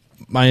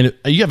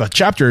you have a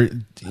chapter,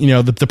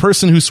 the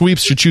person who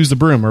sweeps should choose the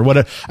broom or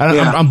what.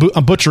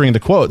 I'm butchering the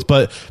quotes,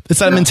 but it's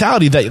that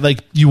mentality that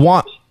like you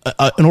want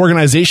an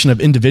organization of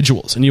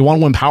individuals and you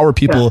want to empower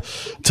people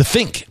to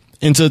think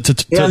and to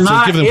give them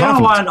confidence. You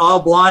don't want all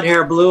blonde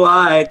hair, blue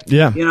eyed,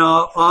 Yeah.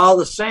 All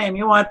the same.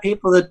 You want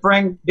people that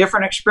bring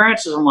different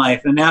experiences in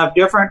life and have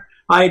different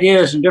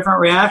ideas and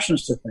different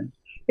reactions to things.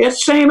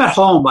 It's same at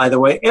home, by the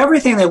way.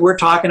 Everything that we're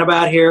talking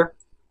about here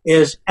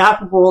is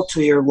applicable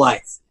to your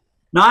life,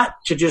 not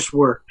to just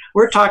work.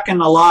 We're talking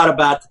a lot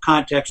about the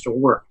context of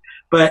work,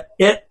 but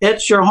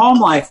it's your home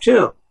life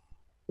too.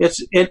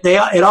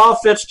 It all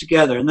fits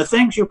together. And the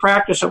things you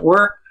practice at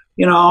work,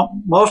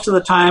 most of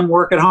the time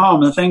work at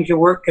home. The things you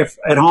work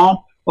at home,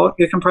 well,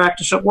 you can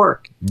practice at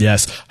work.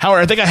 Yes.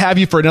 Howard, I think I have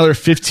you for another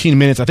 15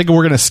 minutes. I think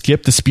we're going to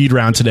skip the speed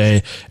round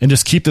today and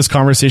just keep this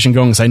conversation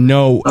going because I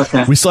know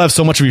we still have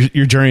so much of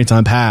your journey to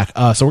unpack.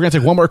 So we're going to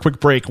take one more quick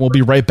break and we'll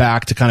be right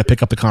back to kind of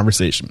pick up the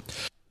conversation.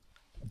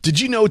 Did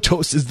you know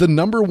Toast is the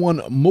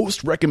 #1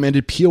 most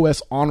recommended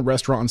POS on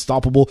Restaurant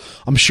Unstoppable?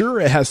 I'm sure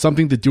it has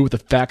something to do with the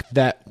fact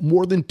that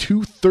more than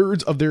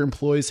 2/3 of their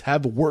employees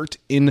have worked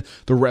in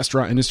the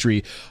restaurant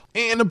industry.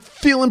 And I'm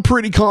feeling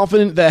pretty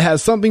confident that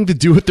has something to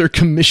do with their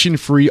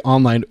commission-free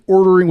online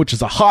ordering, which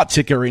is a hot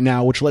ticket right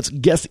now, which lets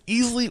guests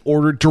easily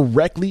order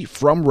directly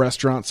from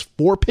restaurants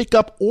for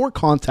pickup or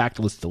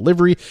contactless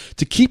delivery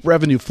to keep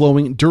revenue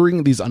flowing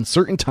during these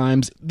uncertain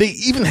times. They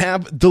even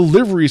have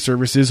delivery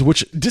services,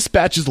 which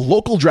dispatches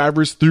local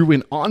drivers through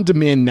an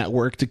on-demand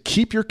network to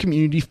keep your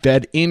community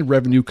fed and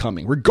revenue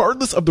coming.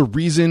 Regardless of the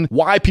reason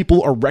why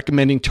people are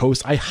recommending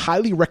Toast, I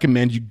highly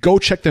recommend you go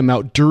check them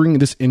out during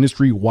this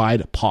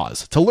industry-wide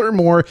pause. To learn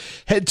more,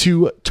 head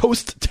to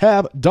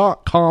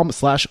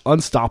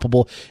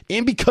toasttab.com/unstoppable.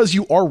 And because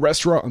you are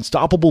Restaurant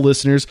Unstoppable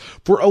listeners,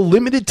 for a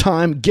limited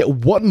time, get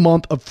 1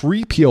 month of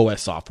free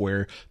POS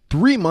software,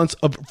 3 months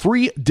of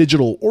free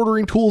digital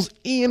ordering tools,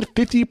 and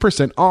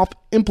 50% off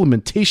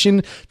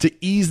implementation to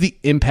ease the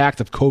impact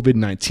of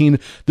COVID-19.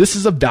 This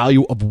is a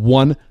value of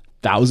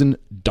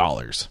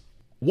 $1,000.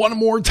 One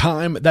more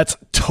time, that's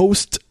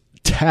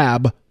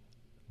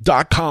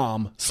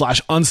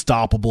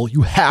toasttab.com/unstoppable.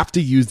 You have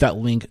to use that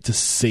link to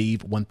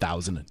save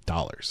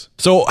 $1,000.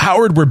 So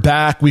Howard, we're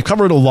back. We've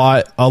covered a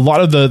lot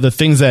of the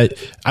things that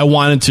I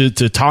wanted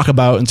to talk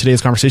about in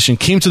today's conversation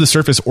came to the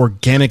surface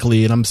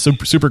organically. And I'm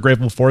super, super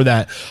grateful for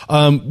that.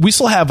 We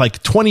still have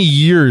like 20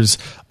 years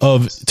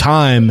of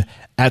time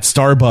at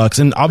Starbucks.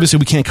 And obviously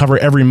we can't cover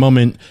every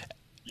moment,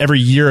 every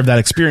year of that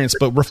experience,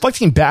 but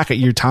reflecting back at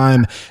your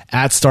time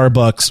at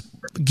Starbucks,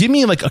 give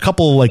me like a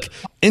couple like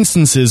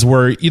instances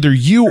where either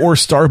you or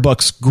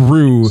Starbucks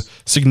grew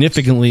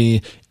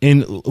significantly,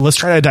 and let's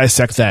try to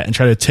dissect that and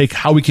try to take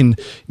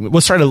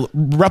let's try to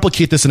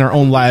replicate this in our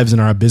own lives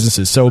and our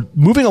businesses. So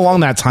moving along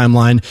that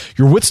timeline,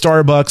 you're with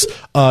Starbucks,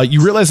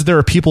 you realize that they're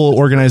a people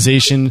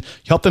organization, you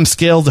help them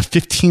scale to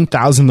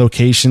 15,000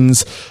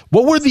 locations.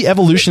 What were the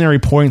evolutionary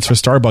points for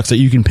Starbucks that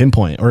you can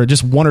pinpoint, or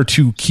just one or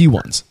two key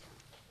ones?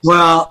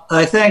 Well,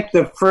 I think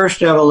the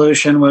first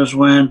evolution was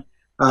when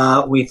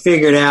we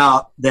figured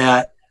out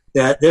that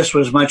that this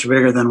was much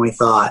bigger than we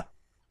thought.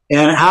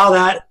 And how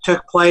that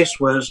took place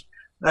was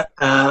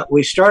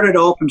we started to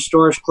open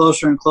stores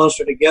closer and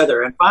closer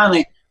together. And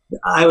finally,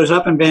 I was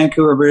up in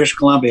Vancouver, British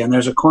Columbia, and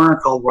there's a corner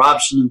called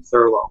Robson and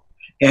Thurlow.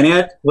 And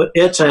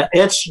it's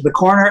the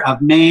corner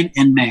of Main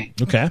and Main.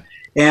 Okay.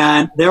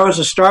 And there was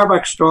a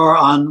Starbucks store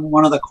on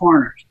one of the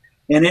corners.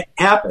 And it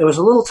was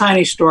a little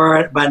tiny store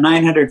at about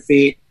 900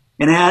 feet.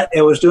 And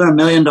it was doing $1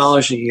 million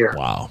a year.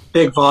 Wow.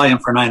 Big volume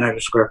for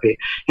 900 square feet.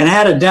 And it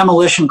had a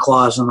demolition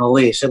clause in the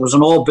lease. It was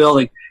an old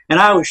building. And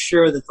I was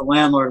sure that the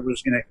landlord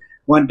was going to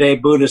one day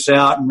boot us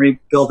out and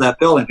rebuild that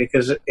building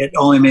because it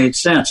only made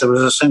sense. It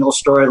was a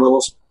single-story little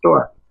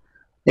store.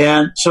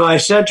 And so I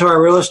said to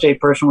our real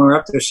estate person when we were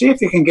up there, see if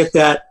you can get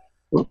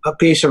a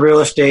piece of real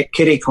estate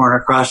kitty corner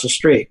across the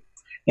street.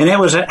 And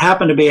it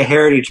happened to be a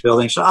heritage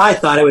building. So I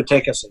thought it would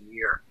take us a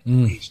year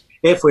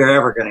if we were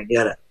ever going to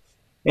get it.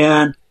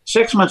 And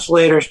 6 months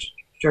later,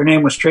 her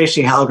name was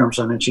Tracy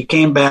Halgrimson, and she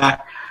came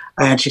back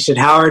and she said,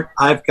 Howard,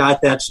 I've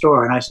got that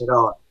store. And I said,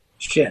 oh,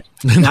 shit,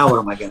 now what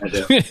am I going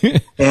to do?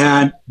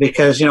 And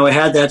because, we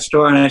had that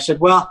store, and I said,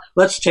 well,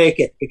 let's take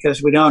it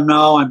because we don't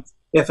know. And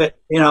if it,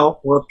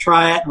 we'll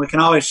try it, and we can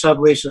always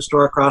sublease a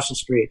store across the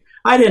street.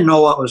 I didn't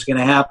know what was going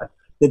to happen.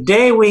 The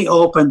day we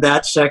opened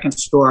that second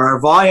store, our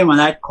volume on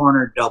that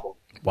corner doubled.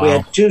 Wow. We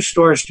had 2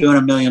 stores doing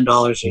 $1 million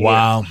a year.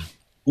 Wow.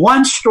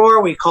 One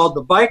store we called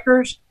the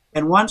Bikers,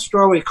 and one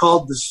store we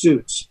called the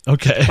Suits.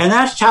 Okay. And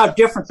that's how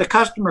different the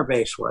customer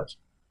base was.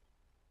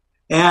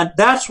 And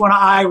that's when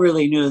I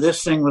really knew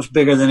this thing was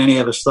bigger than any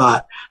of us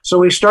thought. So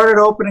we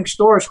started opening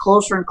stores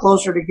closer and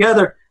closer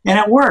together, and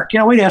it worked.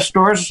 We'd have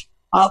stores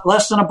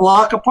less than a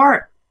block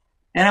apart,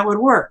 and it would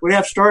work. We'd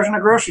have stores in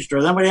a grocery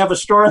store. Then we'd have a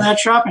store in that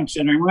shopping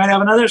center, and we might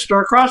have another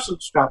store across the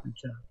shopping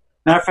center.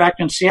 Matter of fact,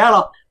 in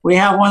Seattle, we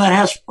have one that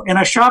has, in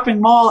a shopping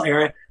mall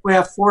area, we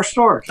have 4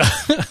 stores.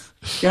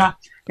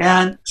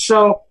 And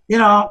so,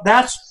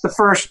 that's the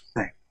first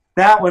thing.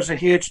 That was a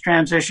huge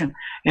transition,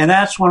 and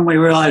that's when we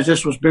realized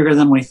this was bigger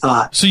than we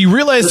thought. So you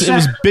realized it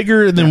was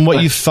bigger than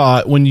what you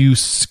thought when you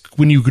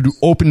could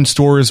open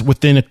stores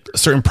within a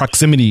certain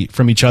proximity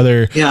from each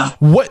other. Yeah.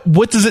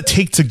 What does it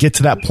take to get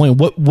to that point?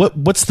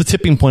 What's the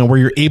tipping point where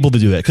you're able to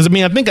do that? Because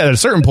I think at a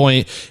certain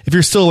point, if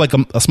you're still like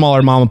a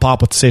smaller mom and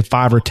pop with say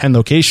 5 or 10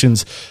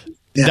 locations,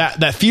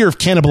 that fear of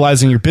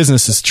cannibalizing your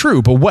business is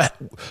true. But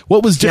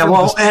what was different? Yeah,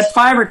 well, at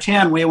 5 or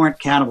 10, we weren't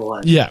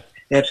cannibalizing. Yeah.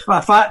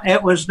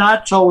 It was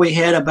not till we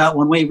hit about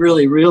when we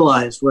really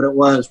realized what it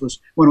was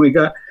when we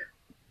got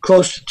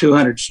close to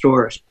 200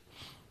 stores.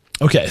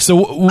 Okay,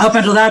 so up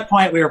until that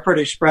point, we were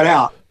pretty spread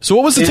out. So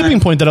what was the tipping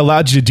point that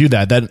allowed you to do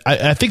that? That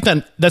I think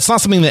that's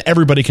not something that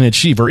everybody can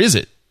achieve, or is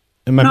it?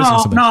 Am I missing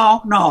something?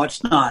 No,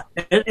 it's not.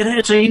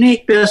 It's a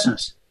unique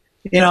business.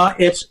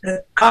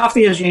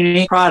 Coffee is a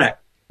unique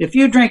product. If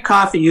you drink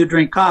coffee, you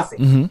drink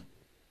coffee,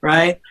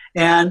 right?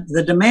 And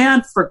the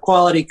demand for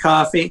quality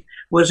coffee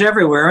was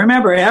everywhere.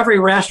 Remember, every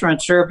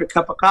restaurant served a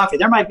cup of coffee.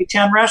 There might be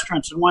 10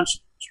 restaurants in one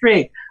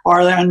street,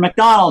 or in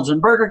McDonald's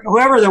and Burger,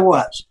 whoever there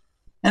was.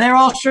 And they were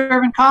all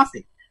serving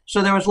coffee.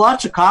 So there was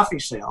lots of coffee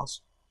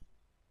sales.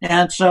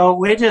 And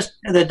so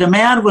the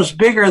demand was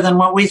bigger than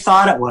what we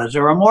thought it was.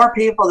 There were more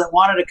people that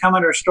wanted to come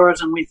into our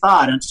stores than we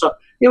thought. And so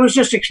it was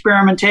just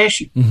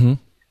experimentation. Mm-hmm.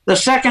 The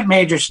second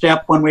major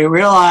step, when we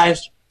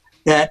realized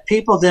that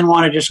people didn't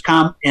want to just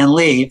come and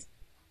leave,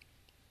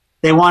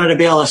 they wanted to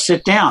be able to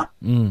sit down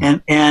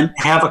and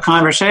have a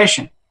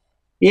conversation,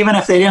 even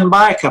if they didn't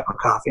buy a cup of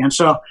coffee. And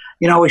so,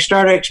 we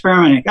started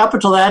experimenting. Up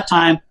until that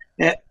time,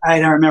 I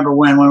don't remember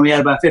when we had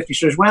about 50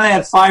 stores, when they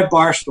had 5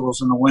 bar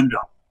stools in the window,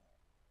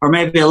 or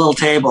maybe a little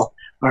table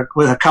or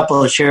with a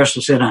couple of chairs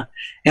to sit on.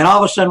 And all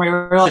of a sudden, we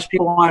realized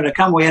people wanted to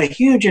come. We had a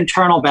huge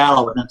internal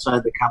battle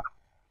inside the company.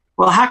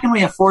 Well, how can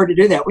we afford to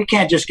do that? We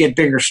can't just get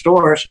bigger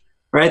stores,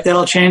 right?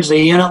 That'll change the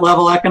unit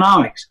level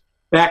economics.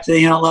 Back to the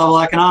unit level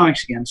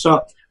economics again.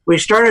 So we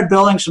started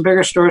building some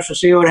bigger stores to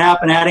see what would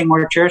happen, adding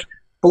more chairs.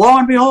 Lo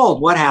and behold,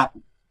 what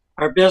happened?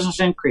 Our business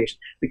increased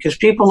because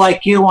people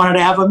like you wanted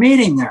to have a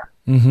meeting there.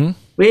 Mm-hmm.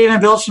 We even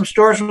built some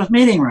stores with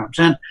meeting rooms.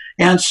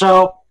 And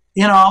so,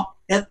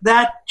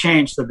 that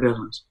changed the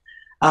business.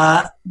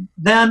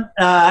 Then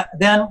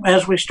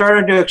as we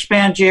started to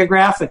expand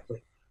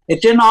geographically,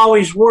 it didn't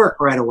always work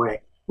right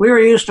away. We were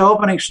used to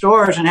opening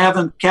stores and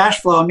having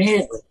cash flow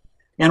immediately.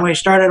 And we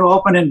started to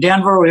open in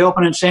Denver. We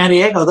opened in San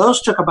Diego.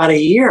 Those took about a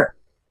year.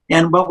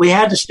 But we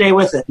had to stay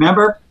with it.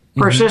 Remember?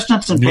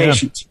 Persistence and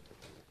patience.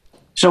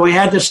 So we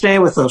had to stay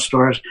with those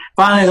stores.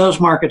 Finally, those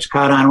markets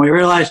caught on. We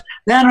realized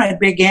then it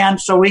began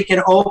so we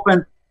could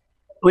open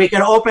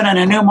in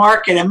a new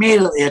market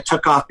immediately. It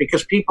took off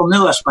because people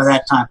knew us by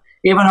that time.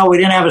 Even though we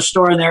didn't have a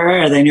store in their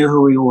area, they knew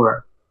who we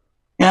were.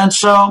 And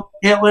so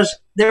there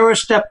were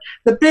steps.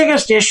 The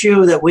biggest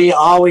issue that we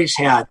always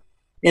had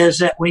is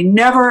that we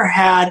never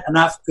had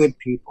enough good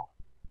people.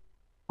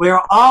 We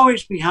were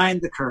always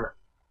behind the curve.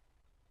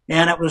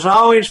 And it was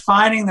always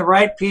finding the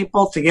right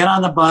people to get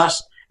on the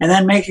bus and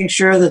then making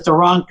sure that the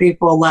wrong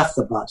people left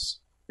the bus,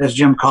 as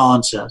Jim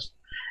Collins says.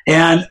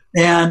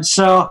 And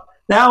so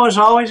that was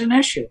always an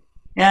issue.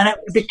 And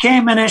it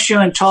became an issue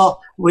until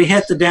we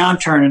hit the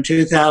downturn in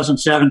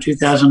 2007,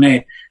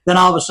 2008. Then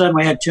all of a sudden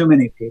we had too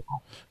many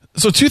people.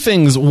 So two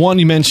things. One,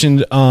 you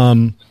mentioned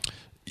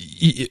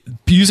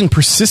using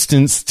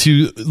persistence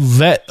to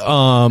let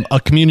a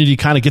community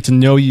kind of get to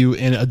know you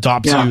and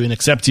adopt you and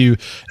accept you.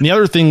 And the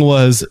other thing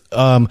was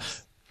not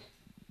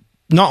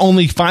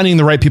only finding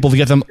the right people to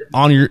get them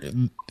on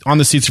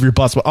the seats of your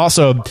bus, but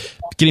also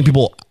getting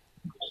people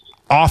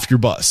off your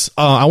bus.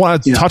 I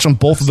want to touch on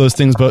both of those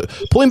things, but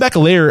pulling back a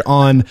layer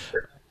on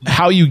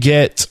how you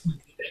get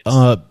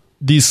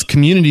these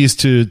communities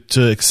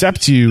to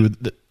accept you.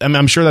 I mean,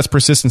 I'm sure that's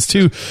persistence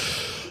too,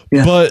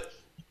 but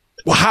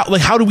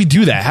how do we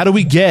do that? How do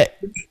we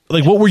get,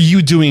 what were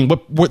you doing?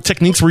 What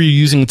techniques were you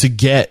using to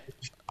get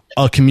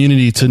a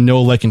community to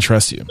know, like, and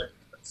trust you?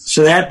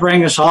 So that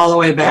brings us all the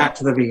way back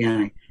to the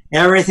beginning.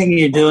 Everything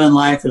you do in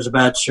life is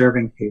about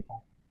serving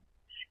people.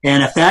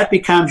 And if that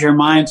becomes your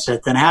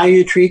mindset, then how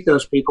you treat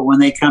those people when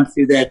they come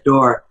through that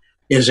door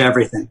is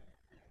everything.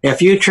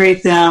 If you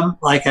treat them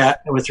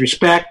with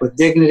respect, with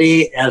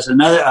dignity, as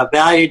a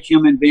valued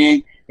human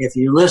being, if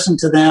you listen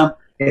to them,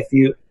 if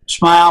you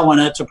smile when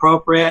it's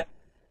appropriate,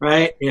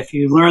 right? If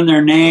you learn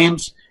their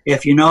names,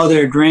 if you know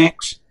their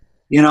drinks,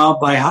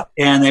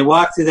 and they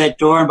walk through that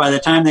door, and by the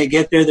time they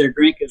get there, their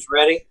drink is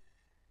ready,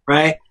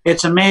 right?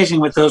 It's amazing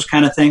what those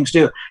kind of things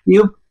do.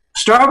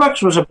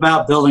 Starbucks was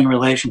about building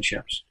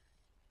relationships.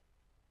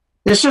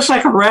 It's just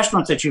like a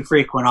restaurant that you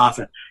frequent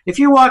often. If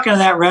you walk into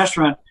that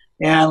restaurant,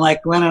 and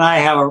like Glenn and I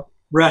have a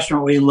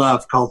restaurant we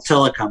love called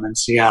Tillicum in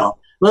Seattle,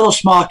 little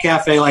small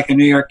cafe like a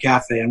New York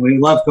cafe, and we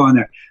love going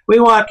there.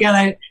 We walk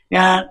in,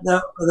 and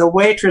the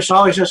waitress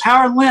always says,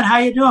 "Howard, Lynn, how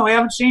you doing? We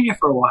haven't seen you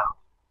for a while."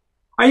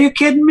 Are you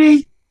kidding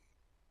me?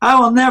 I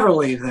will never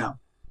leave them.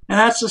 And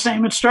that's the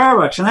same at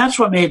Starbucks, and that's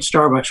what made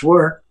Starbucks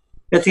work.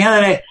 At the end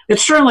of the day,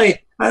 it's certainly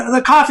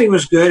the coffee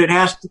was good.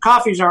 The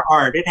coffees are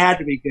art. It had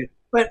to be good.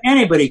 But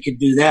anybody could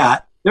do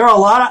that. There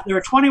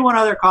are 21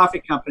 other coffee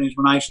companies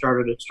when I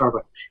started at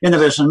Starbucks in the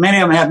business.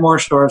 Many of them had more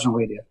stores than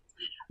we did.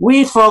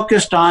 We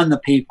focused on the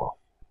people,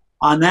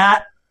 on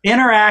that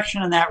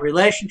interaction and that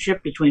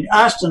relationship between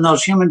us and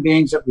those human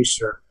beings that we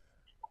serve.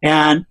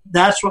 And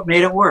that's what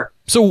made it work.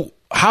 So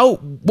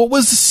what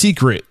was the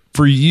secret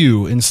for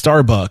you in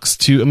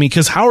Starbucks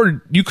because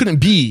Howard, you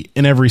couldn't be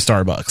in every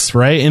Starbucks,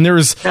 right? And there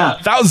was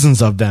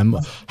thousands of them.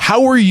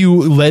 How are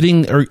you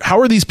how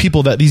are these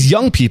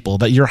young people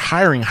that you're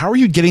hiring, how are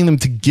you getting them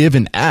to give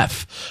an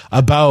F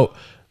about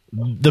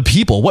the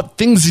people? What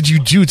things did you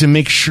do to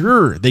make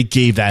sure they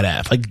gave that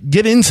F?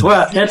 Get into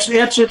that. Well,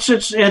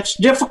 it's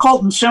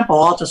difficult and simple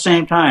all at the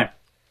same time.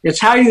 It's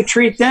how you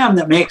treat them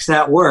that makes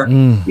that work.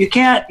 You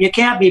can't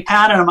be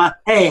pounding them on,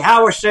 "Hey,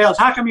 how are sales?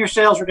 How come your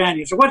sales are down?"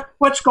 You say,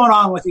 "What's going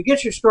on with you?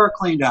 Get your store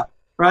cleaned up,"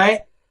 right?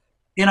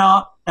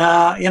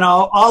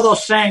 All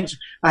those things.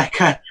 I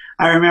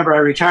remember I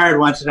retired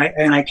once,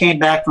 and I came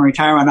back from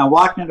retirement. And I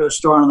walked into a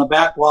store, and on the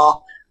back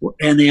wall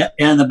in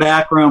the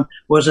back room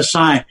was a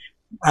sign: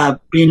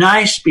 "Be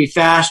nice, be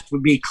fast,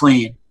 be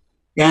clean."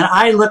 And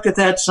I looked at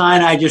that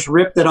sign. I just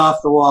ripped it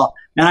off the wall,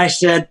 and I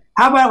said,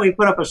 "How about we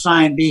put up a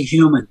sign, be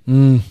human?"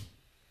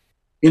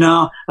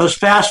 Those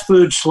fast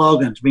food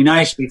slogans, be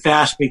nice, be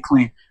fast, be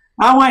clean.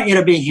 I want you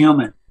to be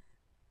human.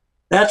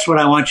 That's what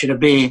I want you to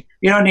be.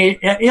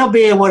 You'll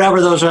be whatever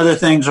those other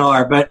things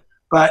are, but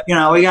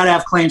we got to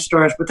have clean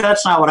stores, but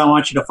that's not what I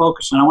want you to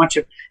focus on.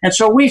 And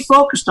so we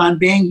focused on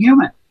being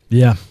human.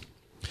 Yeah.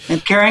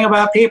 And caring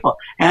about people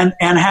and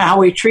how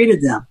we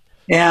treated them.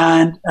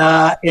 And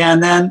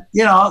then,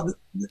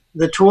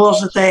 the tools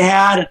that they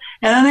had, and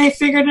then they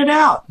figured it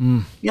out.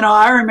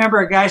 I remember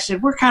a guy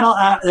said,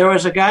 there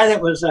was a guy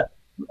that was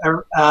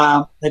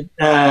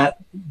a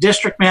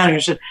district manager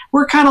said,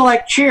 "We're kind of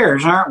like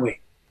Cheers, aren't we?"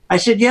 I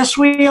said, "Yes,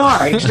 we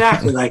are,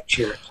 exactly like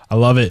Cheers." I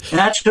love it. And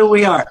that's who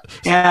we are.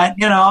 And,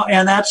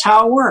 and that's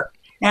how it worked.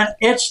 And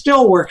it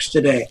still works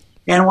today.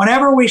 And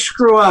whenever we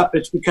screw up,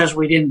 it's because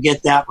we didn't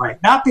get that right.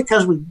 Not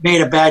because we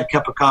made a bad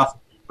cup of coffee,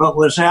 but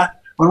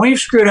when we've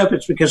screwed up,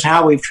 it's because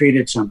how we've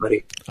treated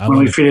somebody, when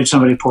we've treated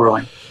somebody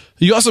poorly.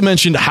 You also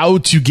mentioned how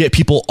to get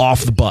people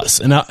off the bus.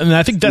 And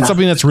I think that's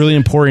something that's really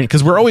important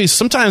because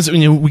sometimes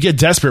we get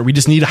desperate. We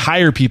just need to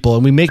hire people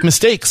and we make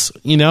mistakes,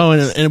 and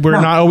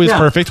we're not always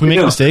perfect. We make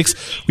mistakes.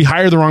 We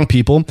hire the wrong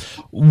people.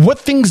 What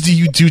things do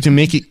you do to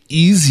make it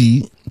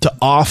easy to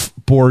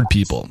off-board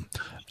people?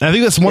 And I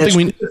think that's one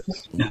thing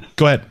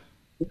go ahead.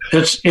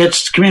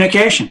 It's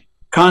communication,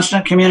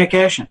 constant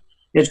communication.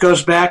 It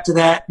goes back to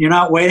that. You're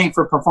not waiting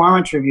for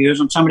performance reviews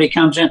when somebody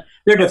comes in.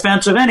 They're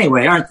defensive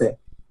anyway, aren't they?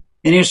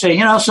 And you say,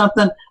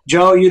 something,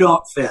 Joe, you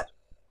don't fit.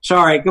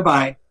 Sorry,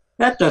 goodbye.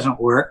 That doesn't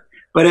work.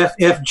 But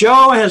if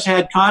Joe has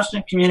had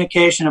constant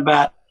communication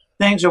about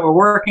things that were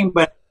working,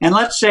 and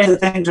let's say the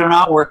things that are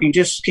not working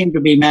just seem to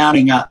be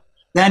mounting up,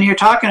 then you're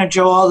talking to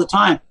Joe all the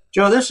time.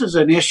 "Joe, this is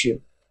an issue.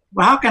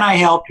 Well, how can I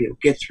help you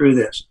get through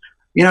this?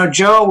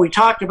 Joe, we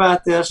talked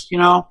about this.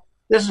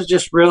 This is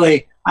just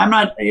really,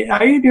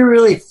 are you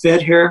really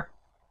fit here?"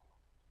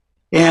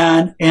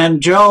 And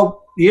Joe,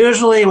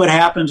 usually what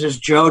happens is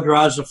Joe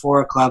draws the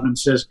 4 club and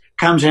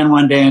comes in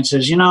one day and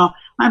says,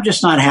 I'm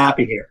just not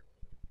happy here.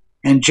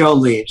 And Joe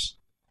leaves,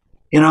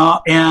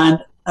 and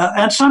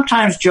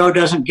sometimes Joe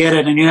doesn't get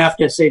it, and you have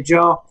to say,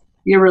 Joe,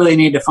 you really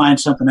need to find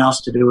something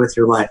else to do with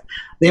your life.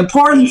 The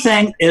important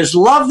thing is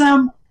love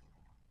them,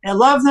 and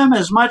love them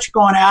as much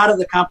going out of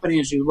the company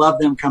as you love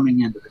them coming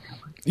into the company.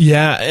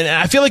 Yeah, and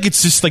I feel like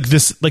it's just like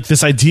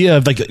this idea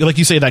of like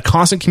you say, that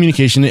constant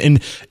communication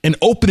and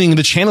opening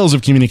the channels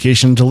of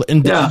communication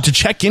to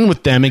check in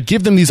with them and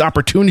give them these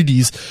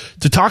opportunities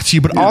to talk to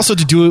you, but also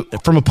to do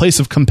it from a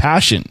place of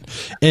compassion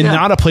and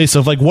not a place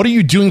of like, what are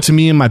you doing to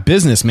me in my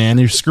business, man?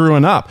 You're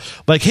screwing up.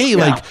 Like, hey,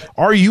 like,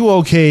 are you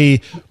okay?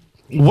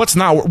 What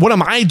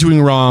am I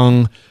doing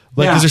wrong?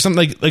 Like, is there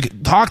something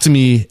like talk to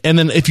me? And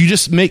then if you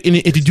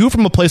do it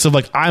from a place of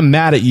like, I'm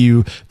mad at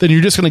you, then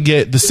you're just going to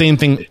get the same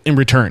thing in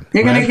return.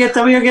 You're going to get the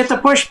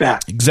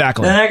pushback.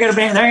 Exactly. And they're going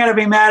to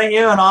be mad at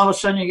you, and all of a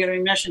sudden you're going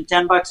to be missing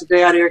 $10 a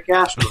day out of your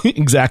cash flow.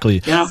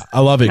 Exactly.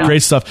 I love it.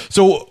 Great stuff.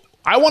 So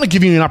I want to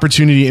give you an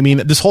opportunity. I mean,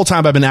 this whole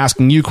time I've been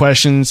asking you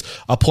questions,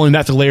 pulling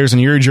back the layers in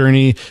your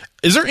journey.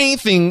 Is there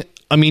anything?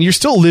 I mean, you're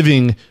still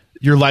living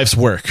your life's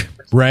work,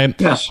 right?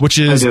 Yes, which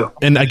is, I do.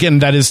 And again,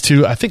 that is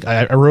to, I think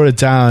I wrote it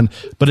down,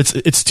 but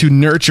it's to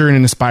nurture and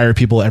inspire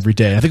people every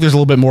day. I think there's a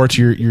little bit more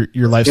to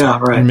your life's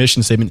your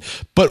mission statement.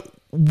 But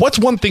what's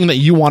one thing that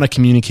you want to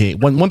communicate?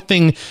 One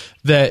thing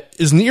that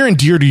is near and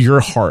dear to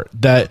your heart,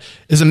 that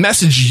is a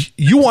message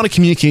you want to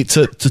communicate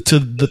to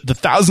the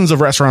thousands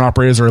of restaurant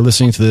operators that are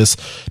listening to this.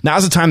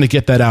 Now's the time to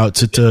get that out,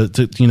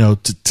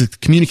 to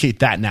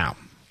communicate that now.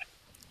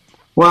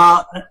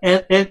 Well,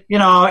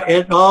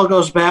 it all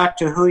goes back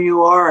to who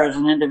you are as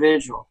an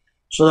individual.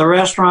 So the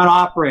restaurant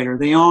operator,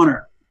 the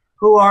owner,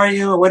 who are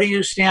you? What do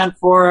you stand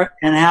for?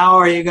 And how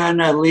are you going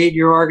to lead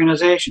your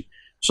organization?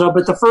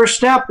 But the first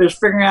step is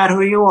figuring out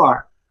who you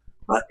are.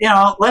 But,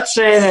 let's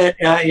say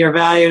that your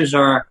values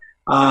are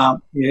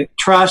you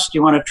trust,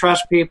 you want to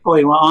trust people,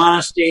 you want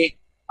honesty,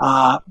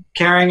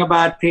 caring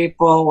about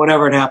people,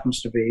 whatever it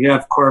happens to be. You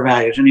have core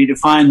values and you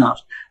define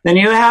those. Then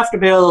you have to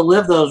be able to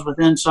live those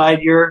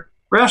inside your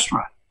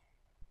restaurant.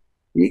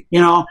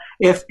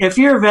 If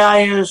your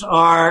values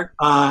are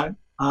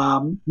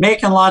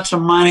making lots of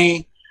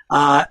money,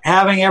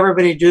 having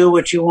everybody do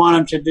what you want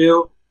them to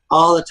do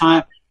all the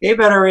time, you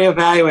better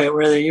reevaluate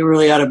whether you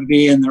really ought to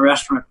be in the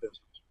restaurant business.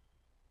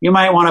 You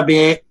might want to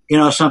be,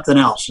 something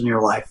else in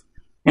your life.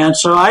 And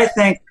so I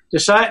think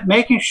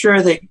making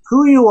sure that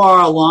who you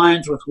are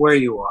aligns with where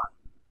you are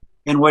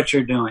and what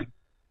you're doing.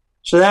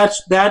 So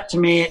that to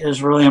me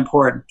is really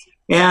important.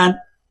 And,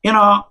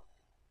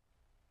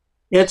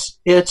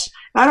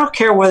 I don't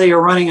care whether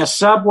you're running a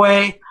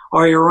Subway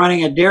or you're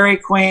running a Dairy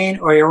Queen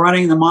or you're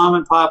running the mom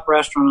and pop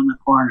restaurant on the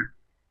corner.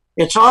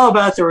 It's all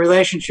about the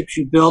relationships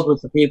you build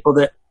with the people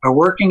that are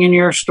working in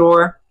your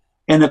store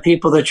and the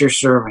people that you're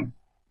serving.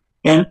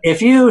 And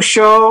if you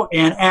show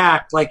and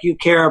act like you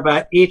care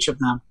about each of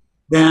them,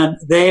 then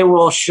they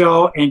will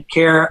show and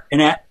care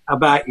and act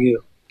about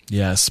you.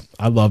 Yes,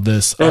 I love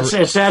this.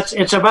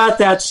 It's about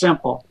that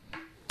simple.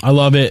 I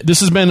love it.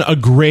 This has been a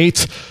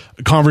great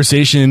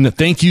conversation.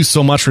 Thank you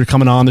so much for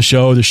coming on the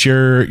show to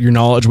share your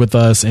knowledge with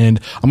us.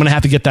 And I'm going to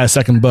have to get that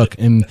second book,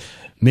 and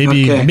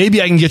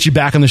maybe I can get you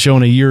back on the show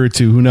in a year or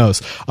two. Who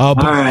knows? All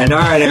right,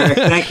 Eric.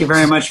 Thank you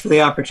very much for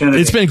the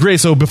opportunity. It's been great.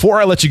 So before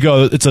I let you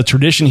go, it's a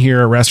tradition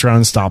here at Restaurant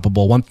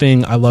Unstoppable. One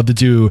thing I love to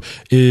do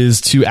is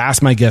to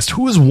ask my guest,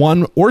 who is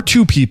one or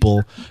two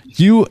people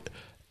you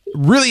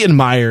really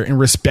admire and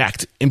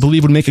respect and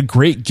believe would make a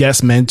great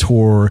guest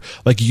mentor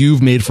like you've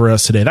made for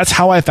us today. That's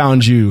how I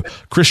found you.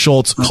 Chris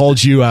Schultz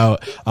called you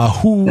out.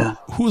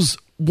 Who's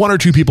one or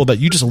two people that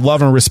you just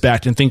love and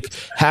respect and think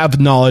have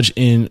knowledge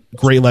and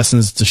great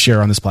lessons to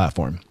share on this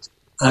platform?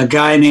 A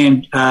guy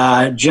named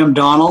Jim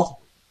Donald,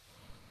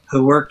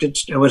 who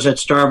was at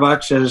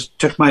Starbucks,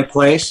 took my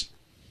place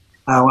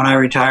when I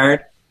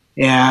retired.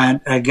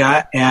 And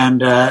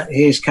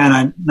he's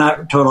kind of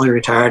not totally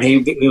retired.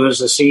 He was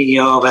the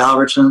CEO of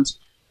Albertsons,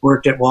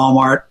 worked at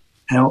Walmart,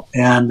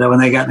 and when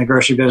they got in the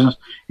grocery business.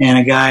 And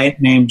a guy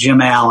named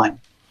Jim Allen,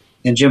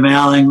 and Jim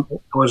Allen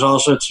was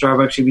also at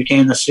Starbucks. He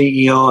became the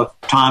CEO of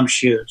Tom's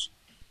Shoes.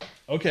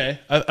 Okay,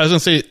 I was gonna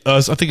say I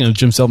was thinking of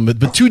Jim Selden,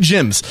 but two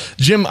Jims.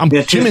 Jim, I'm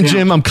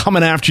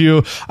coming after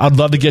you. I'd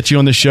love to get you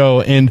on the show,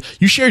 and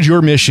you shared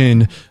your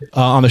mission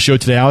on the show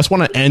today. I just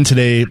want to end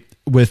today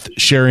with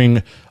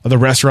sharing the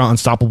Restaurant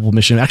Unstoppable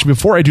mission. Actually,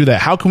 before I do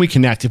that, how can we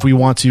connect if we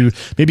want to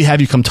maybe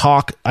have you come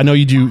talk? I know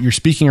you're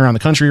speaking around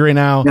the country right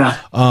now.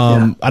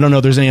 I don't know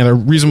if there's any other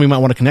reason we might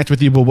want to connect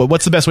with you, but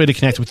what's the best way to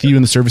connect with you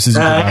and the services you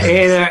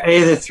provide?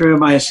 Either through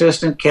my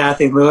assistant,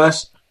 Kathy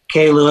Lewis,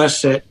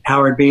 klewis at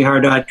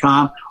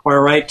howardbehar.com,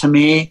 or write to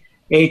me,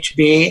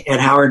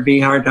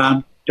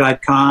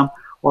 hb@howardbehar.com,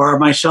 or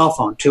my cell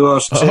phone,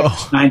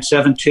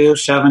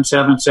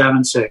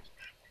 206-972-7776.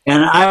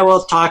 And I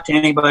will talk to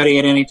anybody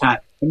at any time.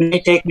 It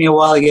may take me a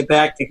while to get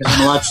back because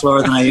I'm a lot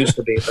slower than I used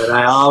to be, but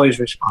I always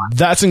respond.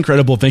 That's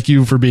incredible. Thank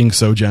you for being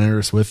so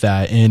generous with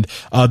that. And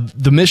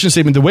the mission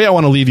statement, the way I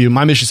want to leave you,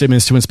 my mission statement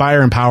is to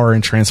inspire, empower,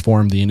 and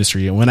transform the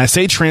industry. And when I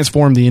say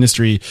transform the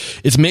industry,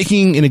 it's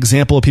making an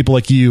example of people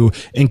like you,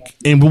 and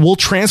we'll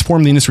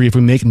transform the industry if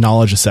we make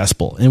knowledge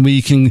accessible. And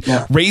we can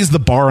raise the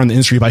bar on the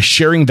industry by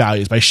sharing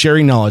values, by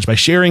sharing knowledge, by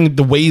sharing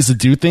the ways to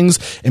do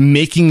things, and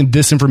making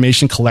this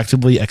information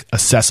collectively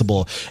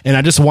accessible. And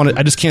I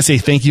just can't say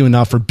thank you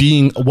enough for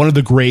being one of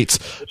the greats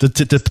to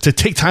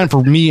take time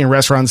for me and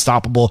Restaurant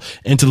Unstoppable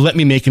and to let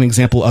me make an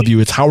example of you.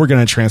 It's how we're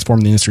going to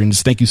transform the industry. And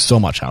just thank you so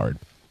much, Howard.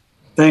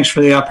 Thanks for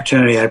the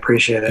opportunity. I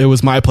appreciate it. It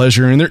was my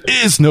pleasure. And there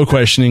is no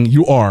questioning.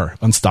 You are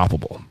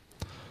unstoppable.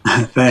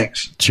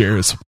 Thanks.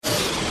 Cheers.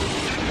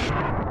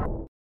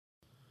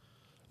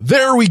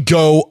 There we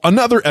go.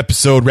 Another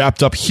episode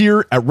wrapped up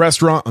here at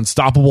Restaurant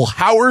Unstoppable.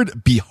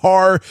 Howard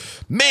Behar,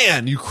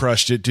 man, you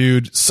crushed it,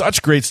 dude.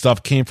 Such great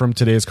stuff came from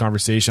today's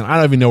conversation. I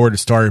don't even know where to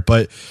start,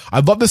 but I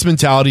love this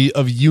mentality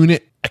of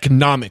unit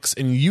economics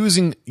and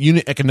using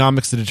unit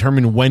economics to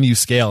determine when you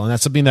scale. And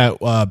that's something that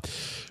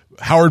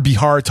Howard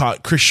Behar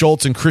taught Chris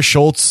Schultz, and Chris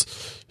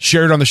Schultz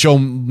shared on the show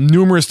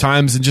numerous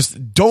times. And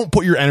just don't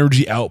put your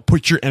energy out,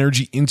 put your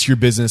energy into your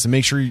business, and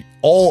make sure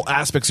all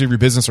aspects of your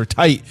business are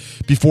tight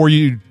before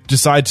you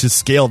decide to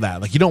scale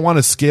that. Like, you don't want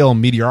to scale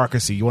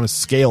mediocrity. You want to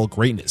scale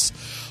greatness.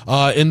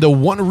 And the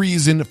one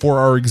reason for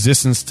our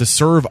existence to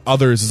serve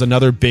others is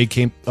another big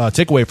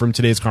takeaway from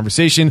today's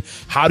conversation.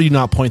 How do you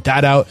not point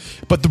that out?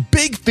 But the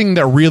big thing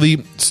that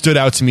really stood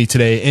out to me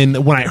today,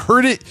 and when I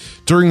heard it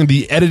during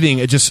the editing,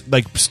 it just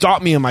like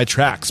stopped me in my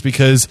tracks,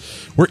 because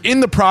we're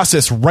in the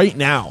process right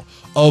now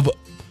of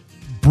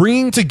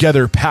bringing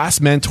together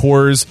past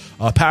mentors,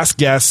 past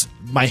guests,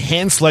 my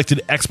hand-selected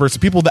experts, the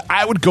people that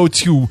I would go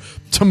to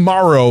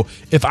tomorrow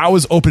if I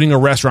was opening a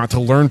restaurant to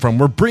learn from.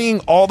 We're bringing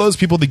all those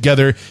people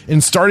together,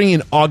 and starting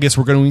in August,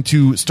 we're going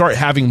to start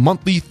having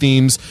monthly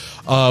themes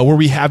where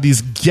we have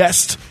these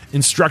guest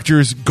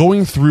instructors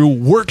going through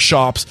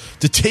workshops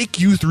to take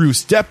you through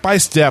step by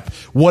step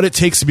what it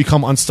takes to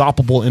become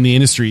unstoppable in the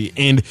industry.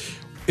 And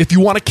if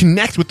you want to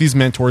connect with these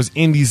mentors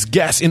and these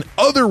guests and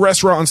other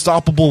Restaurant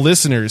Unstoppable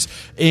listeners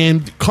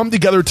and come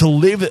together to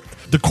live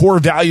the core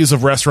values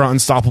of Restaurant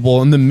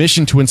Unstoppable and the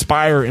mission to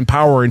inspire,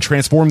 empower, and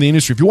transform the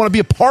industry, if you want to be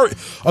a part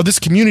of this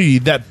community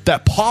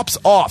that pops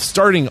off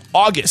starting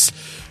August,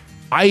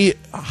 I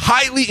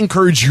highly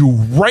encourage you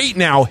right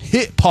now,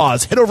 hit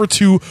pause, head over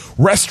to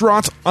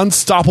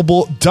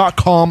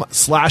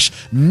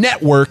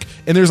restaurantunstoppable.com/network,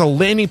 and there's a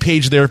landing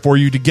page there for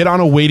you to get on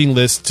a waiting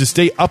list to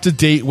stay up to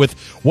date with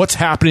what's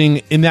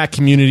happening in that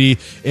community.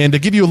 And to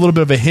give you a little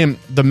bit of a hint,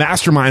 the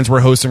masterminds we're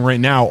hosting right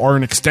now are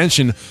an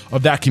extension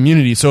of that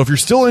community. So if you're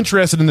still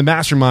interested in the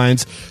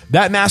masterminds,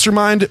 that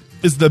mastermind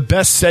is the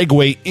best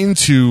segue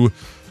into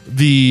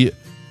the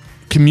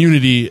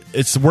community.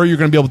 It's where you're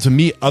going to be able to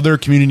meet other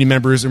community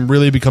members and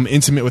really become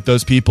intimate with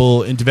those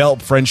people and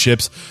develop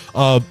friendships.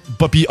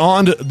 But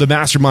beyond the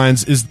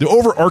masterminds is the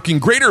overarching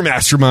greater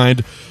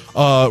mastermind,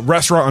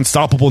 Restaurant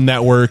Unstoppable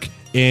Network,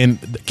 and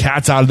the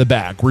cat's out of the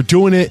bag. We're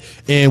doing it.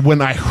 And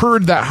when I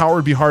heard that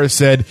Howard Behar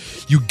said,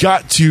 you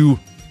got to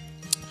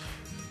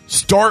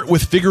start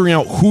with figuring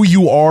out who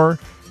you are,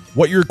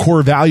 what your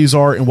core values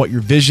are, and what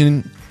your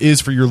vision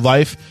is for your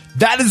life,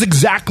 that is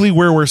exactly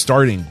where we're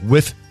starting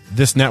with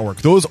this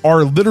network. Those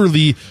are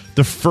literally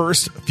the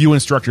first few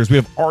instructors. We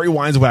have Ari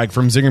Weinswag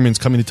from Zingerman's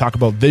coming to talk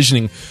about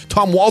visioning.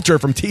 Tom Walter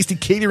from Tasty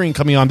Catering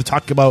coming on to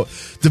talk about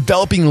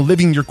developing and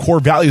living your core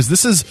values.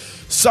 This is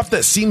stuff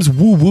that seems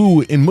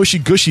woo-woo and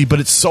mushy-gushy, but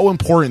it's so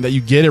important that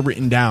you get it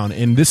written down,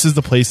 and this is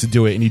the place to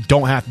do it, and you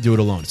don't have to do it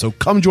alone. So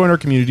come join our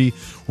community,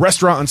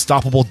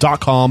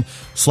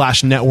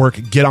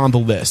 restaurantunstoppable.com/network. Get on the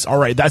list. All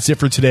right, that's it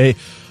for today.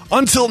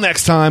 Until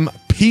next time,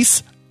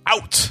 peace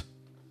out.